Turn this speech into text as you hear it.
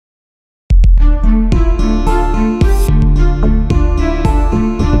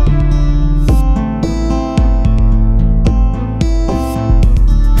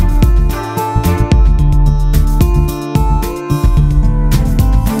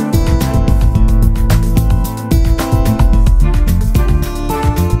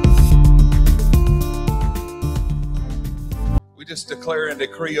just declare and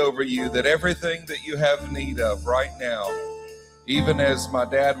decree over you that everything that you have need of right now, even as my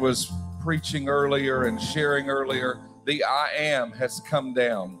dad was preaching earlier and sharing earlier, the I am has come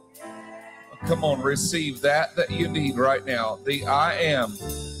down. Come on, receive that you need right now. The I am.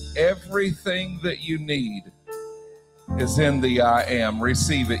 Everything that you need is in the I am.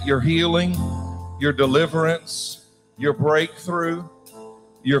 Receive it. Your healing, your deliverance, your breakthrough,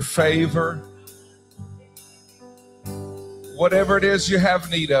 your favor. Whatever it is you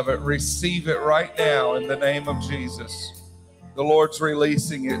have need of it, receive it right now in the name of Jesus. The Lord's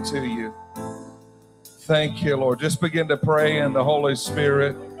releasing it to you. Thank you, Lord. Just begin to pray in the Holy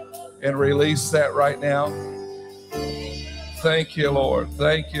Spirit and release that right now. Thank you, Lord.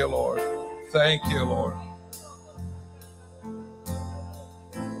 Thank you, Lord. Thank you, Lord.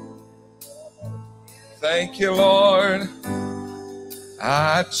 Thank you, Lord.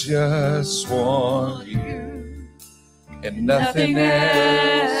 I just want you and nothing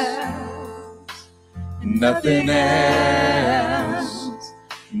else. Nothing else.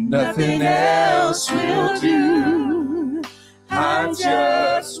 Nothing else will do. I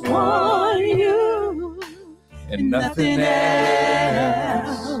just want you and nothing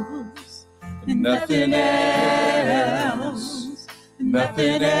else. Nothing else.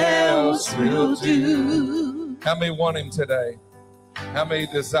 Nothing else will do. How many want him today? How many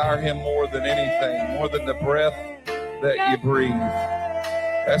desire him more than anything, more than the breath that you breathe?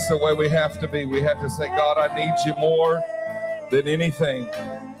 That's the way we have to be. We have to say, God, I need you more than anything.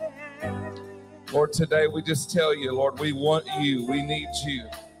 Lord, today we just tell you, Lord, we want you. We need you.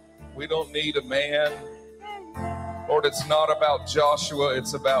 We don't need a man. Lord, it's not about Joshua.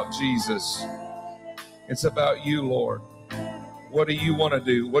 It's about Jesus. It's about you, Lord. What do you want to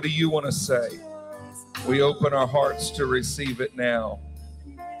do? What do you want to say? We open our hearts to receive it now.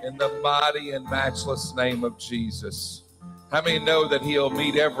 In the mighty and matchless name of Jesus. How many know that he'll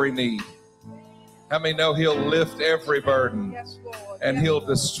meet every need? How many know he'll lift every burden? And he'll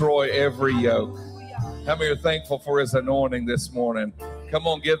destroy every yoke? How many are thankful for his anointing this morning? Come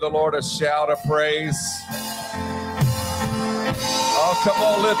on, give the Lord a shout of praise. Oh, come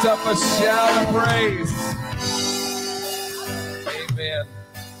on, lift up a shout of praise. Amen.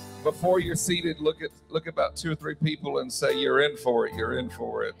 Before you're seated, look about 2 or 3 people and say, you're in for it. You're in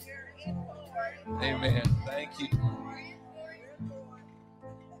for it. Amen. Thank you.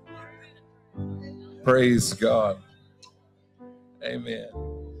 Praise God. Amen.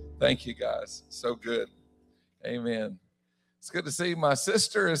 Thank you, guys. So good. Amen. It's good to see my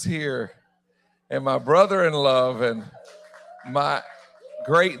sister is here and my brother in love and my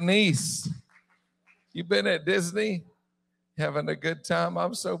great niece. You been at Disney? Having a good time?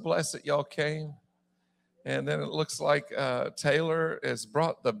 I'm so blessed that y'all came. And then it looks like Taylor has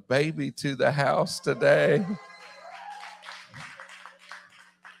brought the baby to the house today.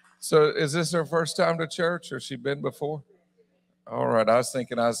 So is this her first time to church or has she been before? All right. I was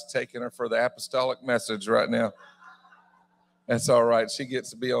thinking I was taking her for the apostolic message right now. That's all right. She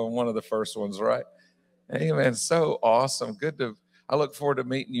gets to be on one of the first ones, right? Amen. So awesome. I look forward to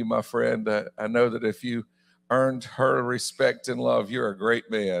meeting you, my friend. I know that if you earned her respect and love, you're a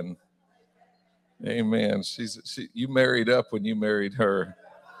great man. Amen. You married up when you married her.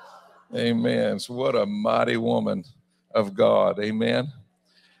 Amen. So what a mighty woman of God. Amen.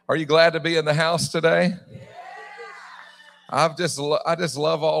 Are you glad to be in the house today? I just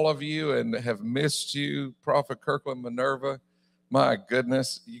love all of you and have missed you, Prophet Kirkland Minerva. My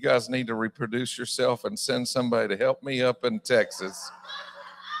goodness, you guys need to reproduce yourself and send somebody to help me up in Texas.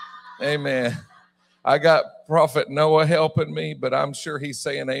 Amen. I got Prophet Noah helping me, but I'm sure he's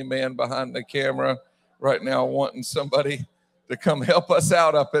saying amen behind the camera right now, wanting somebody to come help us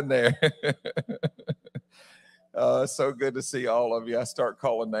out up in there. It's so good to see all of you. I start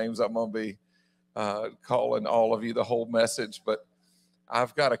calling names. I'm going to be calling all of you the whole message, but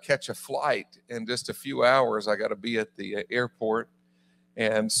I've got to catch a flight in just a few hours. I got to be at the airport.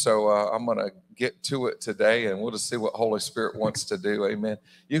 And so I'm going to get to it today, and we'll just see what Holy Spirit wants to do. Amen.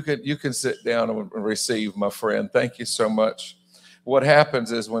 You can sit down and receive, my friend. Thank you so much. What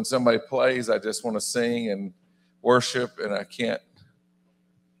happens is when somebody plays, I just want to sing and worship, and I can't.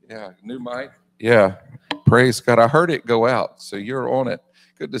 Yeah, new mic. Yeah, praise God. I heard it go out, so you're on it.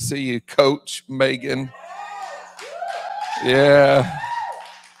 Good to see you, Coach Megan. Yeah,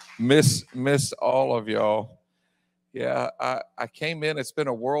 miss all of y'all. Yeah, I came in. It's been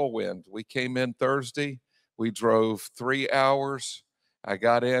a whirlwind. We came in Thursday. We drove 3 hours. I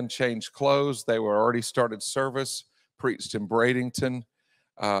got in, changed clothes. They were already started service, preached in Bradenton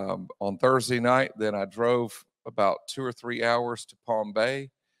on Thursday night. Then I drove about 2 or 3 hours to Palm Bay.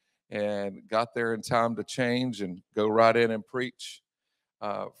 and got there in time to change and go right in and preach.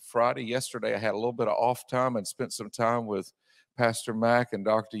 Yesterday, I had a little bit of off time and spent some time with Pastor Mac and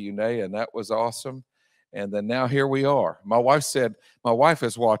Dr. Une, and that was awesome. And then now here we are. My wife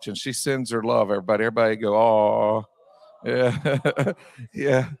is watching. She sends her love, everybody. Everybody go, oh, yeah.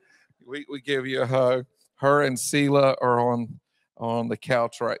 Yeah. We give you a hug. Her and Sela are on the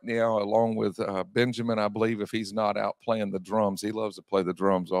couch right now, along with Benjamin, I believe, if he's not out playing the drums. He loves to play the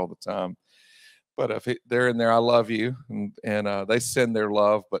drums all the time. But if they're in there, I love you. And they send their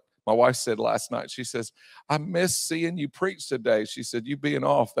love. But my wife said last night, she says, I miss seeing you preach today. She said, you being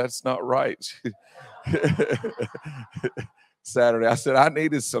off, that's not right. Saturday, I said, I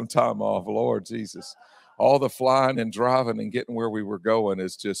needed some time off, Lord Jesus. All the flying and driving and getting where we were going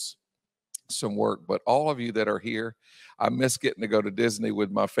is just some work. But all of you that are here, I miss getting to go to Disney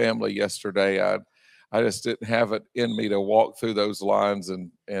with my family yesterday. I just didn't have it in me to walk through those lines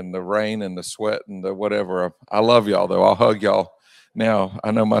and the rain and the sweat and the whatever. I love y'all, though. I'll hug y'all now.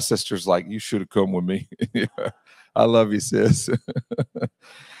 I know my sister's like, you should have come with me. I love you, sis.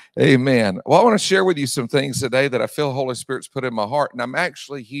 Amen. Well, I want to share with you some things today that I feel Holy Spirit's put in my heart. And I'm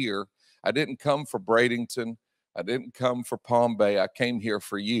actually here. I didn't come for Bradenton. I didn't come for Palm Bay. I came here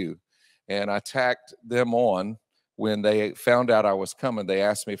for you. And I tacked them on when they found out I was coming. They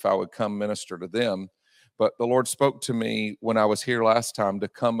asked me if I would come minister to them. But the Lord spoke to me when I was here last time to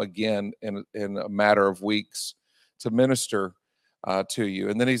come again in a matter of weeks to minister to you.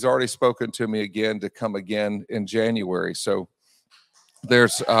 And then he's already spoken to me again to come again in January. So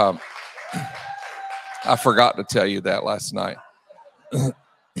there's, I forgot to tell you that last night.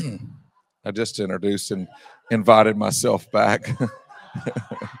 I just introduced and invited myself back.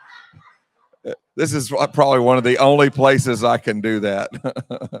 This is probably one of the only places I can do that,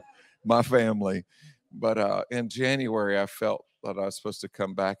 my family. But in January, I felt that I was supposed to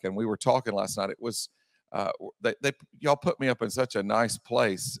come back, and we were talking last night. It was y'all put me up in such a nice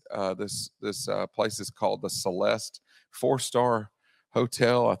place. This place is called the Celeste 4-star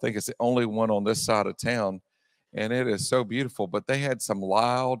hotel. I think it's the only one on this side of town, and it is so beautiful. But they had some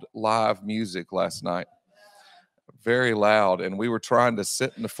loud live music last night, very loud, and we were trying to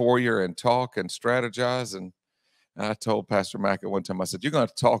sit in the foyer and talk and strategize. And I told Pastor Mac at one time, I said, "You're going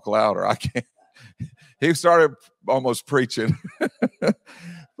to talk louder. I can't." He started almost preaching,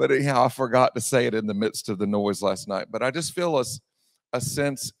 but anyhow, I forgot to say it in the midst of the noise last night. But I just feel a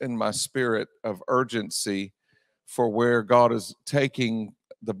sense in my spirit of urgency for where God is taking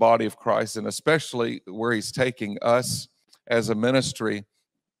the body of Christ, and especially where he's taking us as a ministry,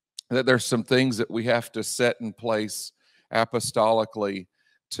 that there's some things that we have to set in place apostolically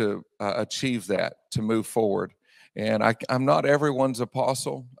to achieve that, to move forward. And I'm not everyone's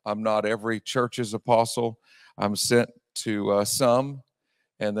apostle. I'm not every church's apostle. I'm sent to some,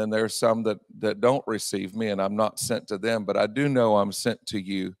 and then there's some that don't receive me, and I'm not sent to them. But I do know I'm sent to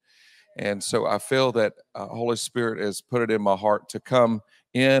you. And so I feel that Holy Spirit has put it in my heart to come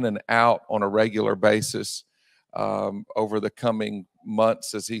in and out on a regular basis over the coming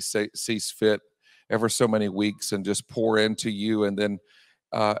months as he sees fit, ever so many weeks, and just pour into you. And then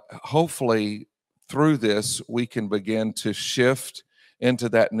hopefully through this, we can begin to shift into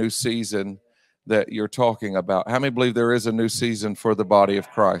that new season that you're talking about. How many believe there is a new season for the body of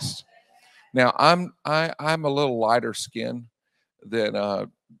Christ? Now, I'm a little lighter skinned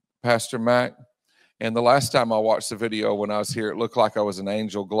than Pastor Mac. And the last time I watched the video when I was here, it looked like I was an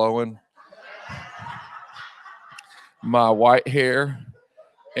angel glowing. My white hair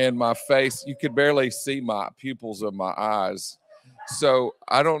and my face, you could barely see my pupils of my eyes. So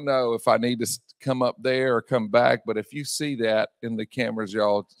I don't know if I need to come up there or come back, but if you see that in the cameras,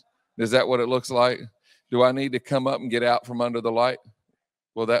 y'all, is that what it looks like? Do I need to come up and get out from under the light?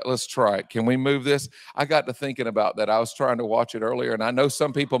 Well, let's try it. Can we move this? I got to thinking about that. I was trying to watch it earlier, and I know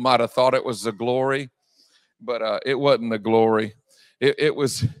some people might have thought it was the glory, but it wasn't the glory. It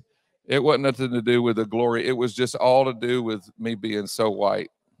wasn't nothing to do with the glory. It was just all to do with me being so white.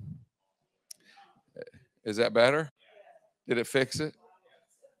 Is that better? Did it fix it?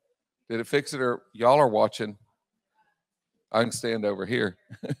 Did it fix it, or y'all are watching? I can stand over here.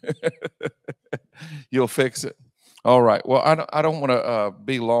 You'll fix it. All right. Well, I don't want to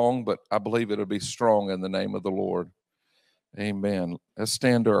be long, but I believe it'll be strong in the name of the Lord. Amen. Let's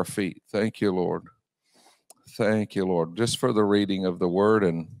stand to our feet. Thank you, Lord. Thank you, Lord, just for the reading of the word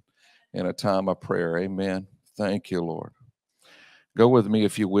and in a time of prayer. Amen. Thank you, Lord. Go with me,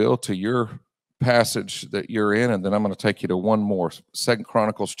 if you will, to your passage that you're in, and then I'm going to take you to one more. 2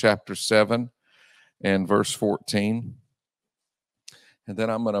 Chronicles chapter 7 and verse 14. And then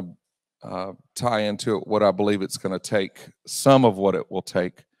I'm going to tie into it what I believe it's going to take, some of what it will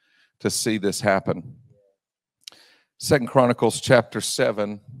take to see this happen. 2 Chronicles chapter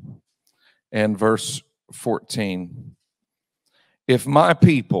 7 and verse 14. If my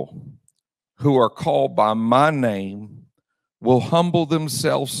people who are called by my name will humble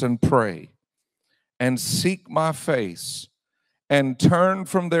themselves and pray and seek my face and turn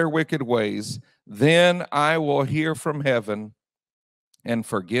from their wicked ways, then I will hear from heaven and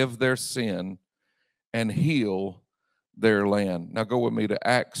forgive their sin and heal their land. Now go with me to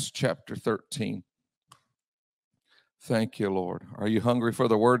Acts chapter 13. Thank you, Lord. Are you hungry for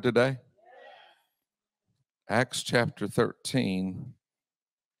the word today? Acts chapter 13.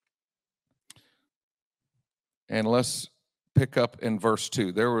 And let's pick up in verse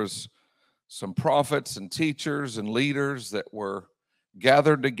 2. There was some prophets and teachers and leaders that were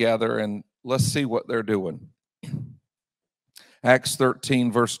gathered together, and let's see what they're doing. Acts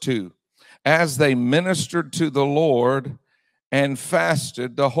 13, verse 2. As they ministered to the Lord and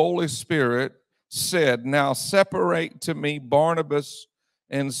fasted, the Holy Spirit said, now separate to me Barnabas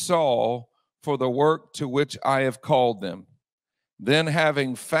and Saul for the work to which I have called them. Then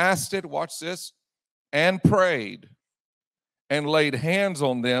having fasted, watch this, and prayed and laid hands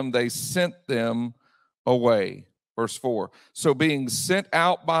on them, they sent them away. Verse 4. So being sent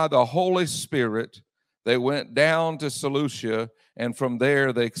out by the Holy Spirit, they went down to Seleucia, and from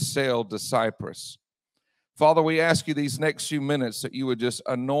there they sailed to Cyprus. Father, we ask you these next few minutes that you would just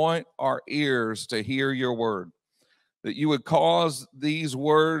anoint our ears to hear your word, that you would cause these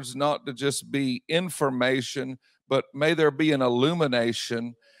words not to just be information, but may there be an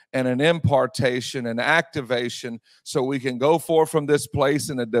illumination and an impartation and activation so we can go forth from this place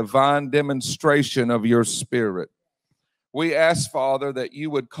in a divine demonstration of your spirit. We ask, Father, that you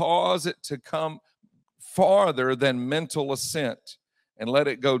would cause it to come farther than mental assent and let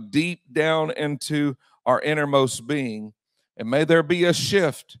it go deep down into our innermost being. And may there be a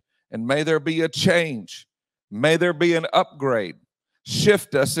shift, and may there be a change. May there be an upgrade.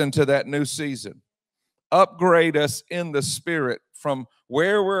 Shift us into that new season. Upgrade us in the spirit from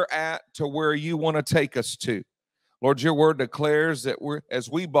where we're at to where you want to take us to. Lord, your word declares that as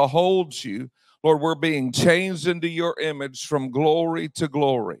we behold you, Lord, we're being changed into your image from glory to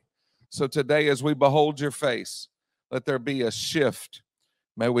glory. So today, as we behold your face, let there be a shift.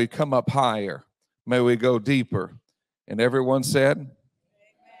 May we come up higher. May we go deeper. And everyone said,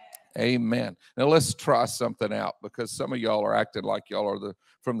 amen. Now let's try something out, because some of y'all are acting like y'all are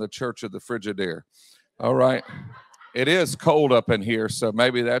from the church of the Frigidaire. All right. It is cold up in here, so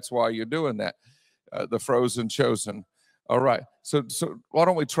maybe that's why you're doing that. The frozen chosen. All right. So why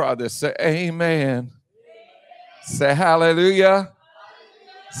don't we try this? Say amen. Say hallelujah.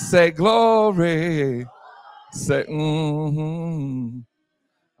 Say glory. Say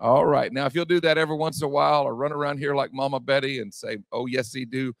All right. Now, if you'll do that every once in a while, or run around here like Mama Betty and say, oh, yes, he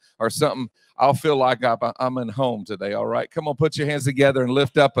do, or something, I'll feel like I'm in home today. All right. Come on, put your hands together and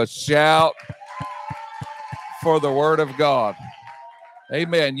lift up a shout for the word of God.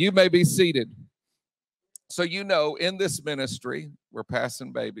 Amen. You may be seated. So, in this ministry, we're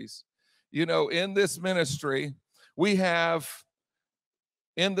passing babies. In this ministry, we have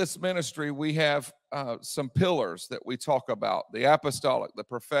some pillars that we talk about: the apostolic, the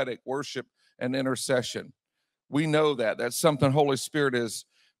prophetic, worship, and intercession. We know that. That's something Holy Spirit has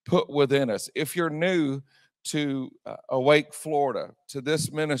put within us. If you're new to Awake Florida, to this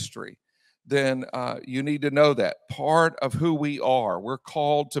ministry, then you need to know that part of who we are, we're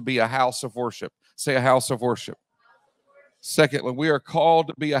called to be a house of worship. Say a house of worship. Secondly, we are called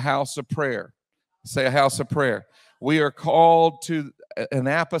to be a house of prayer. Say a house of prayer. We are called to an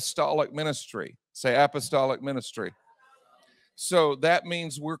apostolic ministry. Say apostolic ministry. So that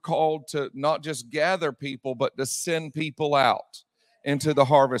means we're called to not just gather people, but to send people out into the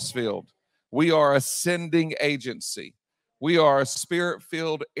harvest field. We are a sending agency. We are a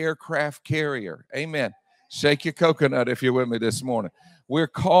spirit-filled aircraft carrier. Amen. Shake your coconut if you're with me this morning. We're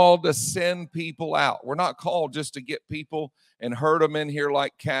called to send people out. We're not called just to get people and herd them in here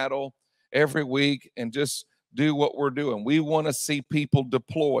like cattle every week and just do what we're doing. We want to see people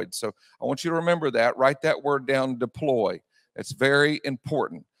deployed. So I want you to remember that. Write that word down, deploy. It's very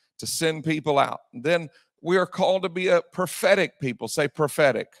important to send people out. And then we are called to be a prophetic people. Say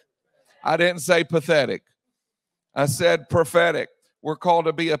prophetic. I didn't say pathetic. I said prophetic. We're called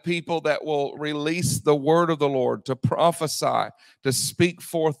to be a people that will release the word of the Lord, to prophesy, to speak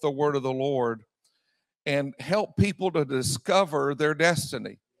forth the word of the Lord, and help people to discover their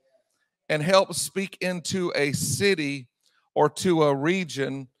destiny, and help speak into a city or to a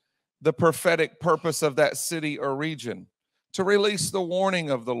region the prophetic purpose of that city or region, to release the warning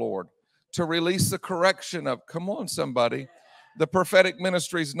of the Lord, to release the correction of, come on, somebody, The prophetic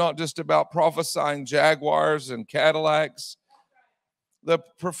ministry is not just about prophesying Jaguars and Cadillacs. The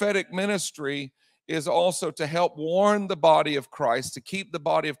prophetic ministry is also to help warn the body of Christ, to keep the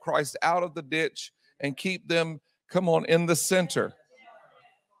body of Christ out of the ditch and keep them, come on, in the center.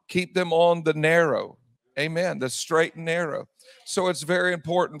 Keep them on the narrow. Amen. The straight and narrow. So it's very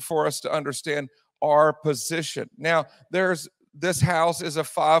important for us to understand our position. Now, this house is a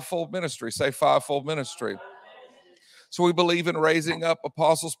fivefold ministry. Say fivefold ministry. So we believe in raising up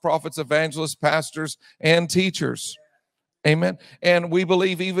apostles, prophets, evangelists, pastors, and teachers. Amen. And we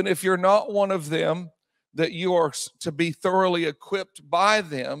believe even if you're not one of them, that you are to be thoroughly equipped by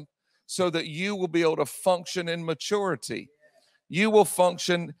them so that you will be able to function in maturity. You will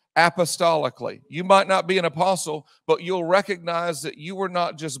function apostolically. You might not be an apostle, but you'll recognize that you were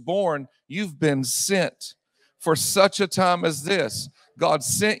not just born, you've been sent for such a time as this. God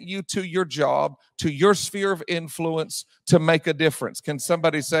sent you to your job, to your sphere of influence to make a difference. Can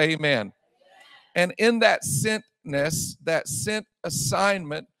somebody say amen? And in that sentness, that sent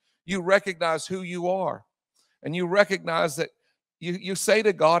assignment, you recognize who you are. And you recognize that you say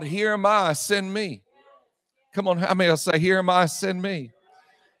to God, here am I, send me. Come on, how many will say, here am I, send me?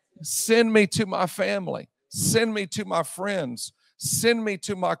 Send me to my family. Send me to my friends. Send me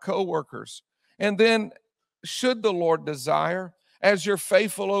to my coworkers. And then, should the Lord desire, as you're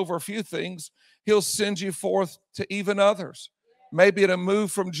faithful over a few things, he'll send you forth to even others. Maybe to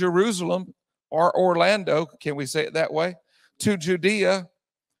move from Jerusalem or Orlando, can we say it that way, to Judea,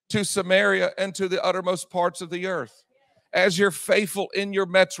 to Samaria, and to the uttermost parts of the earth. As you're faithful in your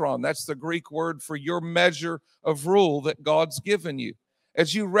metron, that's the Greek word for your measure of rule that God's given you.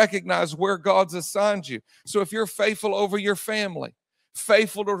 As you recognize where God's assigned you. So if you're faithful over your family,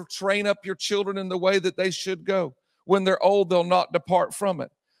 faithful to train up your children in the way that they should go. When they're old, they'll not depart from it.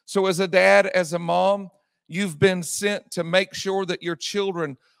 So as a dad, as a mom, you've been sent to make sure that your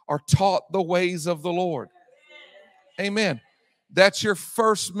children are taught the ways of the Lord. Amen. That's your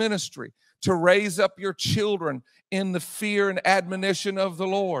first ministry, to raise up your children in the fear and admonition of the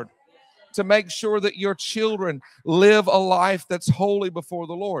Lord, to make sure that your children live a life that's holy before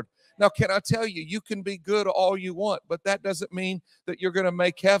the Lord. Now, can I tell you, you can be good all you want, but that doesn't mean that you're going to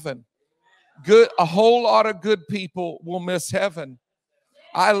make heaven. A whole lot of good people will miss heaven.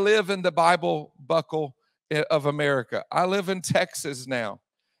 I live in the Bible buckle of America. I live in Texas now,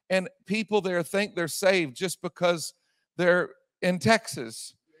 and people there think they're saved just because they're in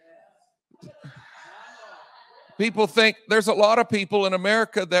Texas. People think there's a lot of people in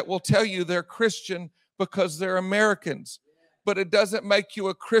America that will tell you they're Christian because they're Americans. But it doesn't make you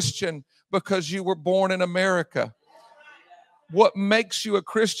a Christian because you were born in America. What makes you a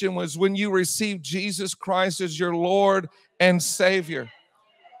Christian was when you receive Jesus Christ as your Lord and Savior.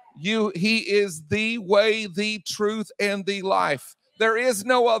 He is the way, the truth, and the life. There is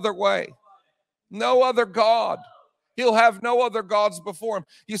no other way, no other God. He'll have no other gods before him.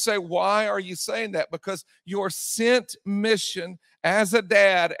 You say, why are you saying that? Because your sent mission as a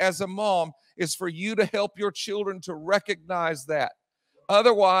dad, as a mom, is for you to help your children to recognize that.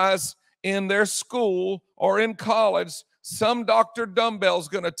 Otherwise, in their school or in college, some Dr. Dumbbell's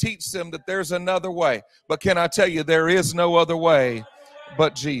going to teach them that there's another way. But can I tell you, there is no other way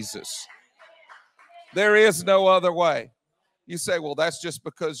but Jesus. There is no other way. You say, well, that's just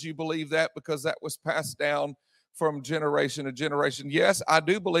because you believe that because that was passed down from generation to generation. Yes, I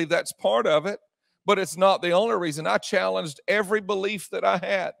do believe that's part of it, but it's not the only reason. I challenged every belief that I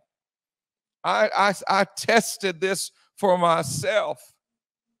had. I tested this for myself,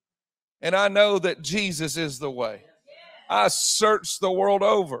 and I know that Jesus is the way. I searched the world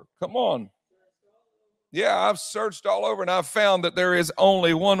over. Come on. Yeah, I've searched all over, and I've found that there is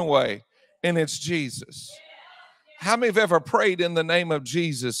only one way, and it's Jesus. How many have ever prayed in the name of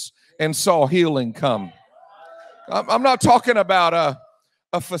Jesus and saw healing come? I'm not talking about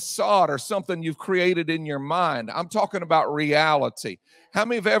a facade or something you've created in your mind. I'm talking about reality. How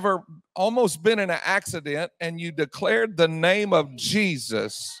many have ever almost been in an accident and you declared the name of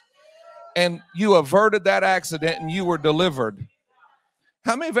Jesus and you averted that accident and you were delivered?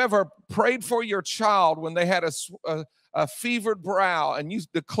 How many have ever prayed for your child when they had a fevered brow and you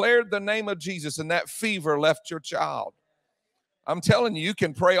declared the name of Jesus and that fever left your child? I'm telling you, you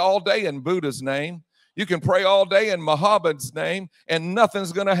can pray all day in Buddha's name. You can pray all day in Muhammad's name and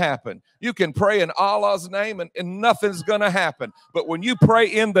nothing's going to happen. You can pray in Allah's name and nothing's going to happen. But when you pray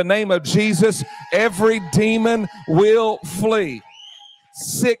in the name of Jesus, every demon will flee.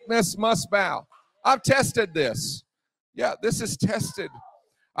 Sickness must bow. I've tested this. Yeah, this is tested.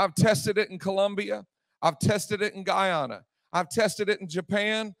 I've tested it in Colombia. I've tested it in Guyana. I've tested it in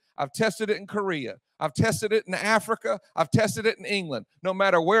Japan. I've tested it in Korea. I've tested it in Africa. I've tested it in England. No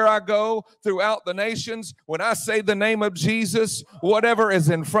matter where I go throughout the nations, when I say the name of Jesus, whatever is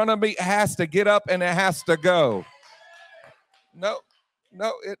in front of me has to get up and it has to go. No,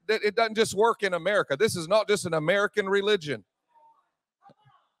 it doesn't just work in America. This is not just an American religion.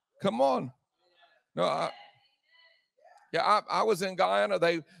 Come on. No, I was in Guyana.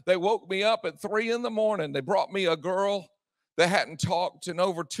 They woke me up at 3 a.m. They brought me a girl that hadn't talked in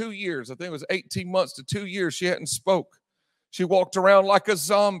over 2 years. I think it was 18 months to 2 years. She hadn't spoke. She walked around like a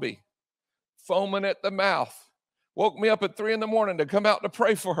zombie, foaming at the mouth. Woke me up at 3 a.m. to come out to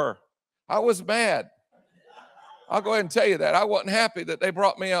pray for her. I was mad. I'll go ahead and tell you that. I wasn't happy that they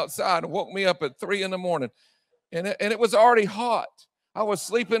brought me outside and woke me up at 3 a.m. And it was already hot. I was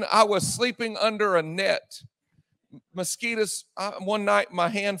sleeping under a net. Mosquitoes, one night my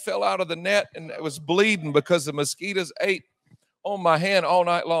hand fell out of the net and it was bleeding because the mosquitoes ate on my hand all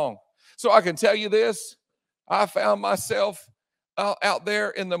night long. So I can tell you this, I found myself out there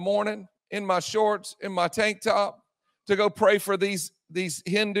in the morning in my shorts, in my tank top, to go pray for these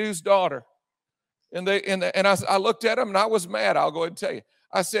Hindus' daughter. And I looked at them and I was mad. I'll go ahead and tell you.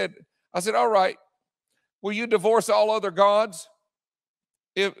 I said, all right, will you divorce all other gods?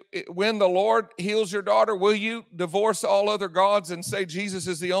 When the Lord heals your daughter, will you divorce all other gods and say Jesus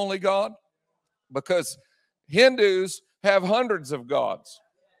is the only God? Because Hindus have hundreds of gods.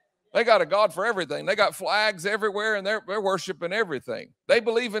 They got a God for everything. They got flags everywhere and they're worshiping everything. They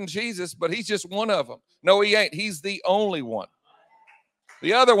believe in Jesus, but he's just one of them. No, he ain't. He's the only one.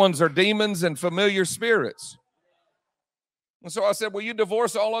 The other ones are demons and familiar spirits. And so I said, will you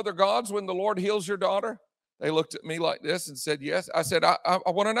divorce all other gods when the Lord heals your daughter? They looked at me like this and said, yes. I said, I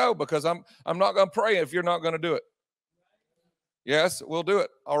want to know because I'm not going to pray if you're not going to do it. Yes, we'll do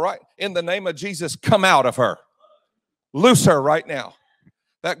it. All right. In the name of Jesus, come out of her. Loose her right now.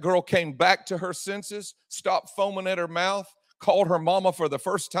 That girl came back to her senses, stopped foaming at her mouth, called her mama for the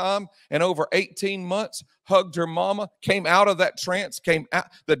first time in over 18 months, hugged her mama, came out of that trance,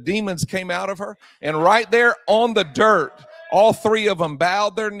 the demons came out of her. And right there on the dirt, all 3 of them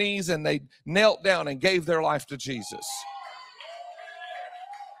bowed their knees and they knelt down and gave their life to Jesus.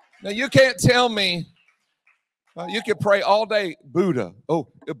 Now, you can't tell me, you can pray all day, Buddha. Oh,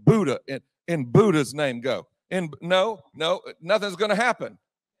 Buddha, in Buddha's name, go. And no, nothing's going to happen.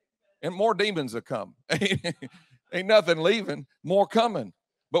 And more demons will come. Ain't nothing leaving, more coming.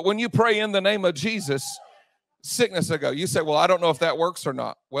 But when you pray in the name of Jesus, sickness will go. You say, well, I don't know if that works or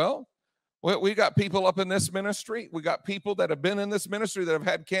not. Well, we got people up in this ministry. We got people that have been in this ministry that have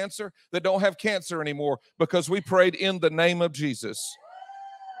had cancer that don't have cancer anymore because we prayed in the name of Jesus.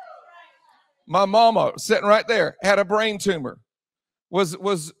 My mama, sitting right there, had a brain tumor, was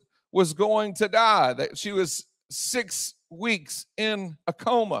going to die. She was 6 weeks in a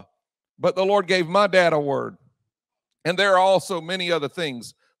coma, but the Lord gave my dad a word. And there are also many other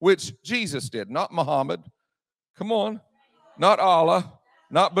things which Jesus did, not Muhammad. Come on, not Allah,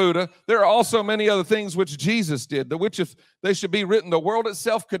 not Buddha. There are also many other things which Jesus did, the which if they should be written, the world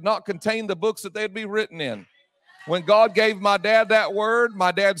itself could not contain the books that they'd be written in. When God gave my dad that word,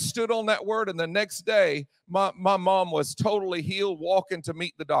 my dad stood on that word, and the next day, my mom was totally healed, walking to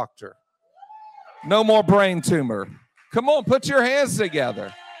meet the doctor. No more brain tumor. Come on, put your hands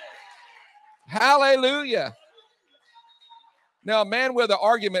together. Hallelujah. Now, a man with an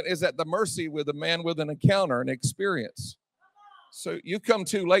argument is at the mercy with a man with an encounter, an experience. So you come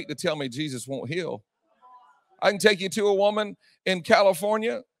too late to tell me Jesus won't heal. I can take you to a woman in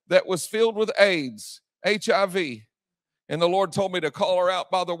California that was filled with AIDS, HIV. And the Lord told me to call her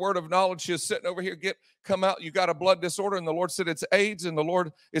out by the word of knowledge. She was sitting over here, come out, you got a blood disorder. And the Lord said, it's AIDS and the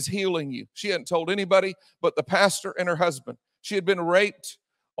Lord is healing you. She hadn't told anybody but the pastor and her husband. She had been raped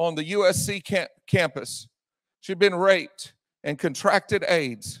on the USC campus. She'd been raped and contracted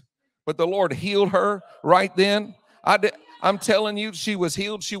AIDS, but the Lord healed her right then. I'm telling you, she was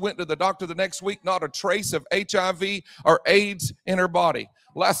healed. She went to the doctor the next week, not a trace of HIV or AIDS in her body.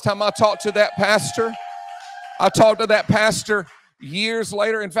 Last time I talked to that pastor, years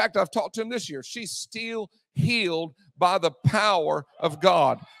later. In fact, I've talked to him this year. She's still healed by the power of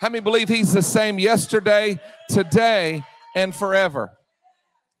God. How many believe he's the same yesterday, today, and forever?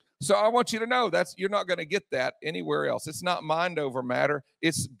 So I want you to know you're not going to get that anywhere else. It's not mind over matter.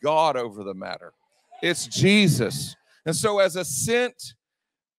 It's God over the matter. It's Jesus. And so as a sent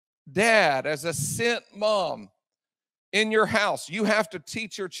dad, as a sent mom in your house, you have to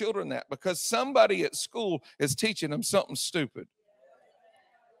teach your children that because somebody at school is teaching them something stupid.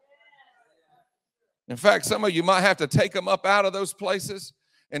 In fact, some of you might have to take them up out of those places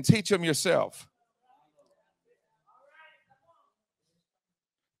and teach them yourself.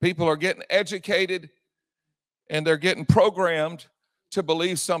 People are getting educated and they're getting programmed to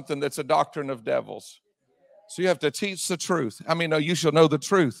believe something that's a doctrine of devils. So you have to teach the truth. How many know you shall know the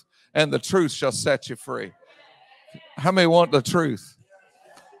truth, and the truth shall set you free? How many want the truth?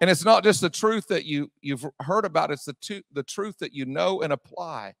 And it's not just the truth that you've heard about, it's the truth that you know and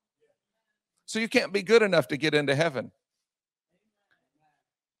apply. So you can't be good enough to get into heaven.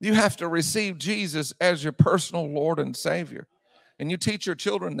 You have to receive Jesus as your personal Lord and Savior. And you teach your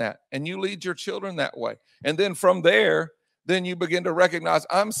children that, and you lead your children that way. And then from there, then you begin to recognize,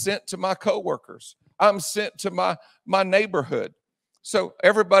 I'm sent to my coworkers. I'm sent to my neighborhood. So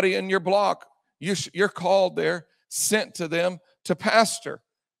everybody in your block, you're called there, sent to them to pastor,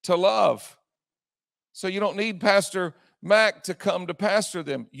 to love. So you don't need Pastor Mac to come to pastor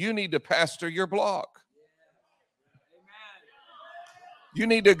them. You need to pastor your block. You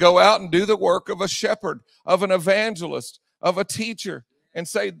need to go out and do the work of a shepherd, of an evangelist, of a teacher, and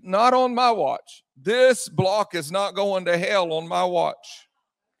say, not on my watch. This block is not going to hell on my watch.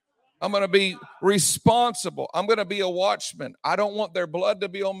 I'm going to be responsible. I'm going to be a watchman. I don't want their blood to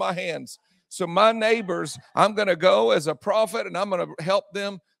be on my hands. So my neighbors, I'm going to go as a prophet, and I'm going to help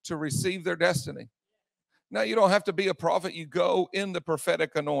them to receive their destiny. Now, you don't have to be a prophet. You go in the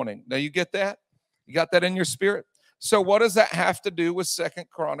prophetic anointing. Now, you get that? You got that in your spirit? So what does that have to do with 2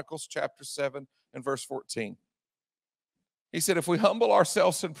 Chronicles chapter 7 and verse 14? He said, if we humble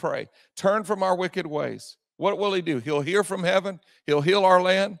ourselves and pray, turn from our wicked ways, what will he do? He'll hear from heaven. He'll heal our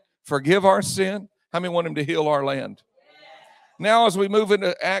land, forgive our sin. How many want him to heal our land? Now, as we move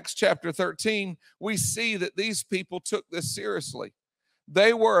into Acts chapter 13, we see that these people took this seriously.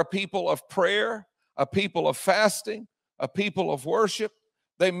 They were a people of prayer, a people of fasting, a people of worship.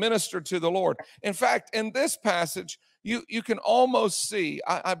 They ministered to the Lord. In fact, in this passage, you can almost see,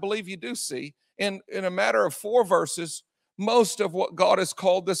 I believe you do see, in a matter of 4 verses, most of what God has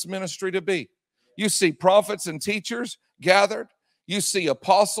called this ministry to be. You see prophets and teachers gathered. You see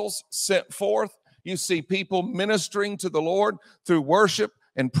apostles sent forth. You see people ministering to the Lord through worship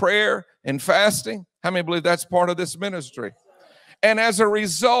and prayer and fasting. How many believe that's part of this ministry? And as a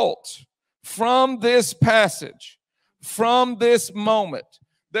result, from this passage, from this moment,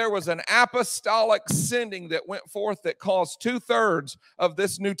 there was an apostolic sending that went forth that caused 2/3 of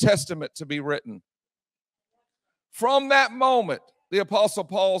this New Testament to be written. From that moment, the Apostle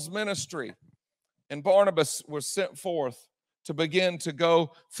Paul's ministry and Barnabas was sent forth to begin to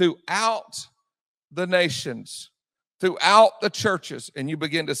go throughout the nations, throughout the churches, and you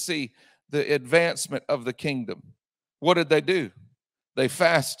begin to see the advancement of the kingdom. What did they do? They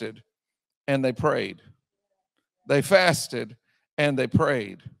fasted and they prayed. They fasted and they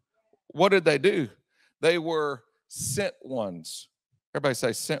prayed. What did they do? They were sent ones. Everybody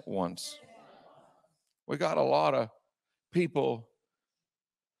say sent ones. We got a lot of people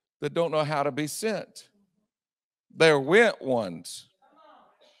that don't know how to be sent. They're went ones.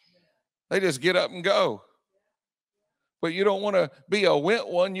 They just get up and go. But you don't want to be a went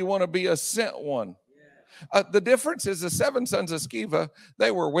one. You want to be a sent one. The difference is the 7 sons of Sceva,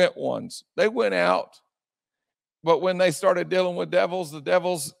 they were went ones. They went out. But when they started dealing with devils,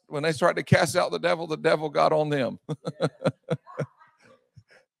 when they started to cast out the devil got on them.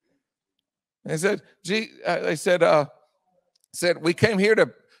 They said, we came here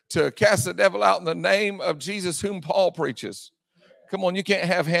to cast the devil out in the name of Jesus, whom Paul preaches. Come on, you can't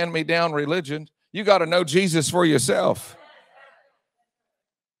have hand-me-down religion. You got to know Jesus for yourself.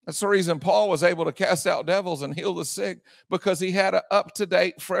 That's the reason Paul was able to cast out devils and heal the sick, because he had an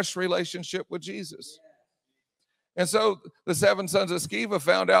up-to-date, fresh relationship with Jesus. And so the 7 sons of Sceva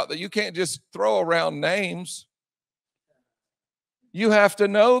found out that you can't just throw around names. You have to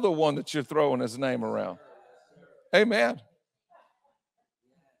know the one that you're throwing his name around. Amen.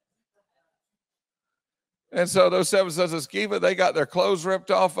 And so those 7 sons of Sceva, they got their clothes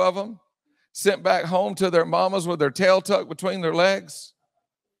ripped off of them, sent back home to their mamas with their tail tucked between their legs,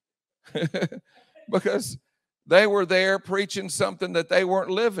 because they were there preaching something that they weren't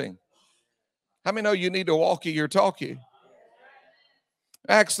living. How many know you need to walkie your talkie?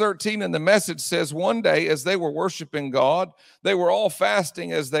 Acts 13 in the Message says, one day as they were worshiping God, they were all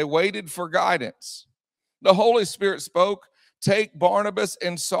fasting as they waited for guidance. The Holy Spirit spoke, take Barnabas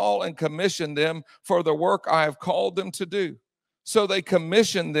and Saul and commission them for the work I have called them to do. So they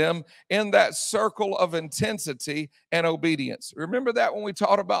commissioned them in that circle of intensity and obedience. Remember that when we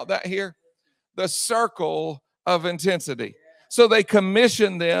taught about that here? The circle of intensity. So they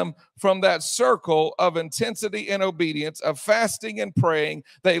commissioned them from that circle of intensity and obedience, of fasting and praying.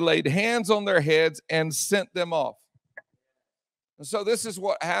 They laid hands on their heads and sent them off. And so this is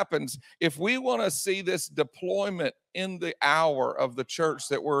what happens if we want to see this deployment in the hour of the church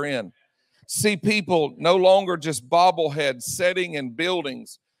that we're in. See people no longer just bobbleheads sitting in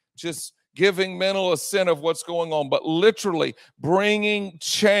buildings, just giving mental assent of what's going on, but literally bringing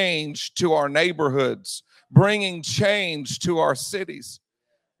change to our neighborhoods, bringing change to our cities.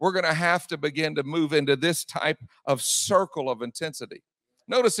 We're going to have to begin to move into this type of circle of intensity.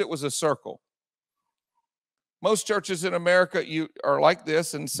 Notice it was a circle. Most churches in America are like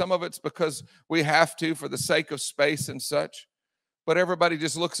this, and some of it's because we have to for the sake of space and such, but everybody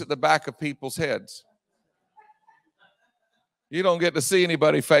just looks at the back of people's heads. You don't get to see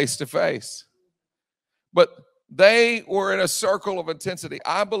anybody face to face. But they were in a circle of intensity.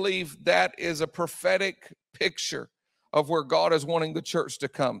 I believe that is a prophetic picture of where God is wanting the church to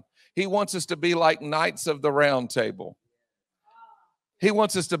come. He wants us to be like knights of the round table. He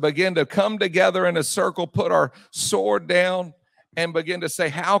wants us to begin to come together in a circle, put our sword down, and begin to say,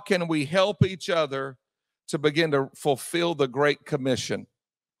 how can we help each other to begin to fulfill the Great Commission?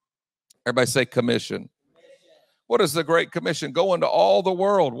 Everybody say commission. What is the Great Commission? Go into all the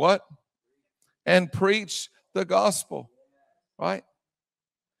world, what? And preach the gospel, right?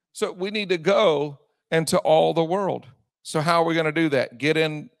 So we need to go into all the world. So how are we going to do that? Get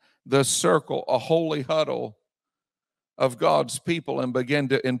in the circle, a holy huddle of God's people, and begin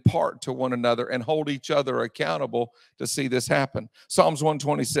to impart to one another and hold each other accountable to see this happen. Psalms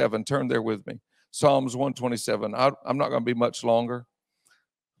 127, turn there with me. Psalms 127. I'm not going to be much longer.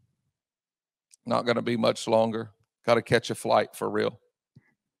 Not going to be much longer. Got to catch a flight for real.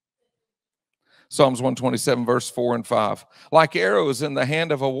 Psalms 127, verse 4 and 5. Like arrows in the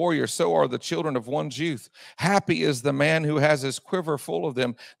hand of a warrior, so are the children of one's youth. Happy is the man who has his quiver full of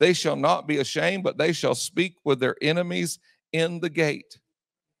them. They shall not be ashamed, but they shall speak with their enemies in the gate.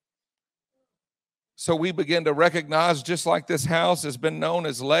 So we begin to recognize, just like this house has been known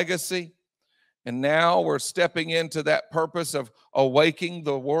as legacy, and now we're stepping into that purpose of awakening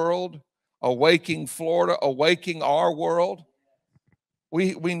the world, awakening Florida, awakening our world.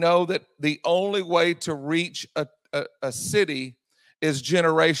 We know that the only way to reach a city is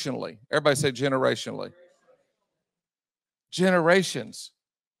generationally. Everybody say generationally. Generations.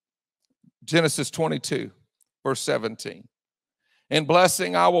 Genesis 22, verse 17. In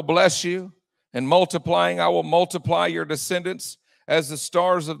blessing, I will bless you. In multiplying, I will multiply your descendants as the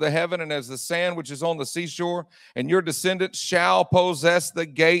stars of the heaven and as the sand which is on the seashore. And your descendants shall possess the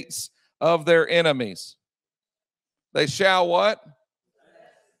gates of their enemies. They shall what?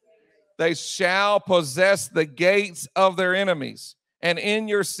 They shall possess the gates of their enemies. And in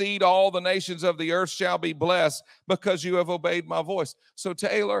your seed, all the nations of the earth shall be blessed because you have obeyed my voice. So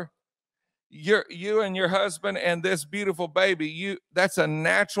Taylor, you and your husband and this beautiful baby, that's a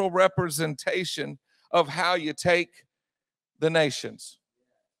natural representation of how you take the nations.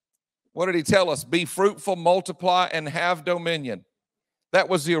 What did he tell us? Be fruitful, multiply, and have dominion. That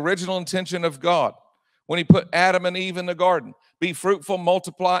was the original intention of God when he put Adam and Eve in the garden. Be fruitful,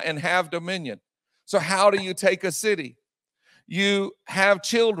 multiply, and have dominion. So how do you take a city? You have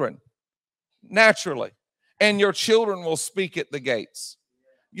children, naturally, and your children will speak at the gates.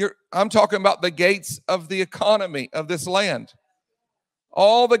 I'm talking about the gates of the economy of this land.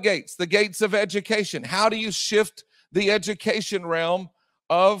 All the gates of education. How do you shift the education realm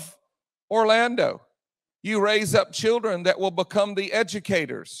of Orlando? You raise up children that will become the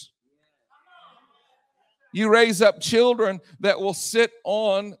educators. You raise up children that will sit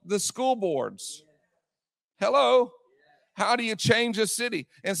on the school boards. Hello? How do you change a city?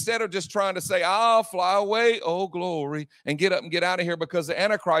 Instead of just trying to say, I'll fly away, oh glory, and get up and get out of here because the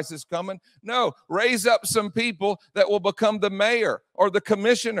Antichrist is coming. No, raise up some people that will become the mayor or the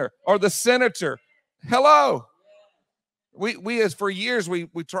commissioner or the senator. Hello? We as for years, we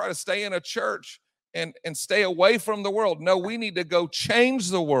try to stay in a church and stay away from the world. No, we need to go change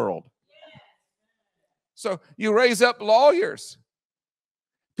the world. So you raise up lawyers,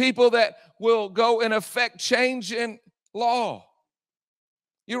 people that will go and affect change in law.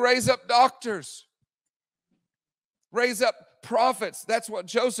 You raise up doctors, raise up prophets. That's what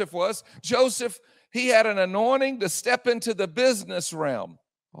Joseph was. Joseph, he had an anointing to step into the business realm.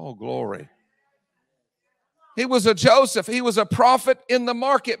 Oh, glory. He was a Joseph. He was a prophet in the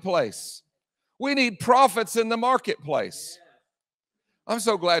marketplace. We need prophets in the marketplace. I'm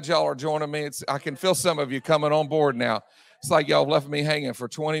so glad y'all are joining me. I can feel some of you coming on board now. It's like y'all left me hanging for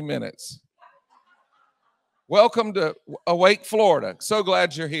 20 minutes. Welcome to Awake, Florida. So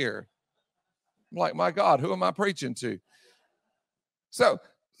glad you're here. I'm like, my God, who am I preaching to? So,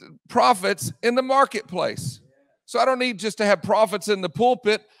 prophets in the marketplace. So I don't need just to have prophets in the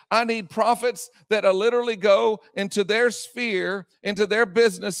pulpit. I need prophets that literally go into their sphere, into their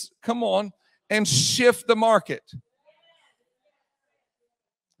business, come on, and shift the market.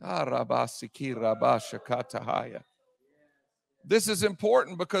 This is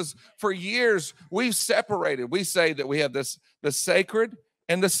important because for years we've separated. We say that we have the sacred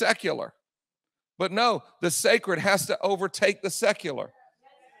and the secular. But no, the sacred has to overtake the secular.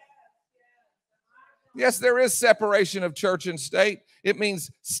 Yes, there is separation of church and state. It means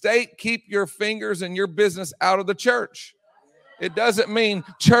state, keep your fingers and your business out of the church. It doesn't mean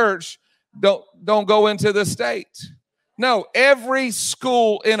church, don't go into the state. No, every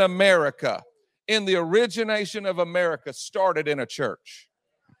school in America, in the origination of America, started in a church.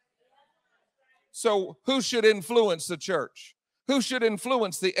 So who should influence the church? Who should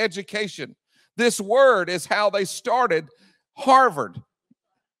influence the education? This word is how they started Harvard.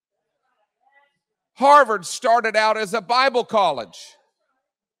 Harvard started out as a Bible college.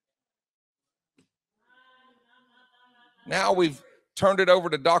 Now we've turned it over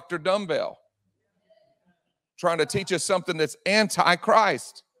to Dr. Dumbbell, trying to teach us something that's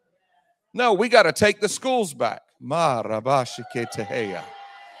anti-Christ. No, we got to take the schools back. Boy,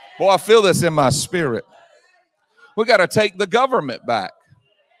 I feel this in my spirit. We got to take the government back.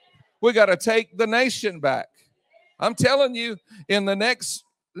 We got to take the nation back. I'm telling you, in the next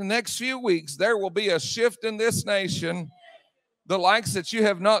few weeks, there will be a shift in this nation, the likes that you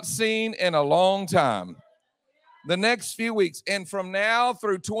have not seen in a long time. The next few weeks. And from now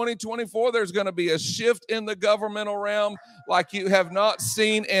through 2024, there's going to be a shift in the governmental realm like you have not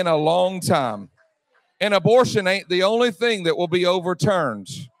seen in a long time. And abortion ain't the only thing that will be overturned.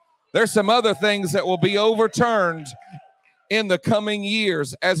 There's some other things that will be overturned in the coming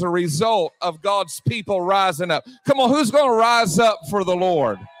years as a result of God's people rising up. Come on, who's going to rise up for the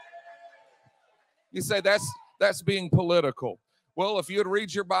Lord? You say that's being political. Well, if you'd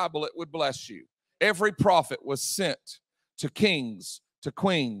read your Bible, it would bless you. Every prophet was sent to kings, to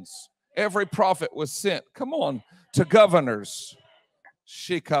queens. Every prophet was sent, come on, to governors.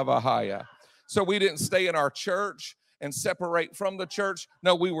 Shikavahaya. So we didn't stay in our church and separate from the church.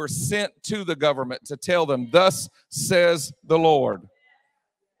 No, we were sent to the government to tell them, thus says the Lord.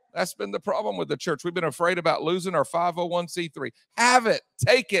 That's been the problem with the church. We've been afraid about losing our 501c3. Have it.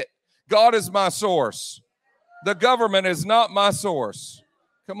 Take it. God is my source. The government is not my source.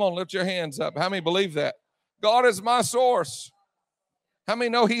 Come on, lift your hands up. How many believe that? God is my source. How many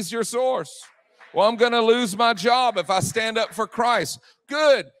know he's your source? Well, I'm going to lose my job if I stand up for Christ.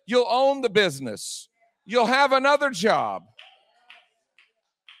 Good. You'll own the business. You'll have another job.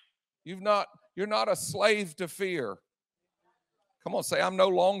 You're not a slave to fear. Come on, say, I'm no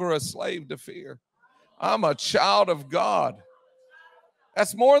longer a slave to fear. I'm a child of God.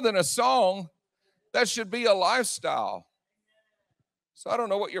 That's more than a song. That should be a lifestyle. So I don't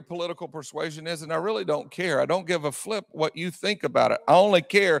know what your political persuasion is, and I really don't care. I don't give a flip what you think about it. I only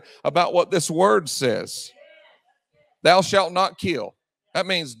care about what this word says. Thou shalt not kill. That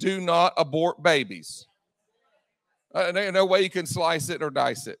means do not abort babies. There's no way you can slice it or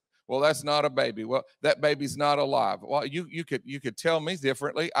dice it. Well, that's not a baby. Well, that baby's not alive. Well, you could tell me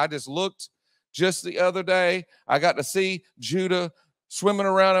differently. I just looked just the other day. I got to see Judah swimming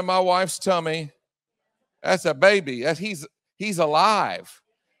around in my wife's tummy. That's a baby. He's alive.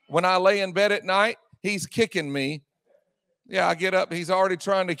 When I lay in bed at night, he's kicking me. Yeah, I get up. He's already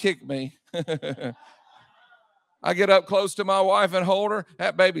trying to kick me. I get up close to my wife and hold her.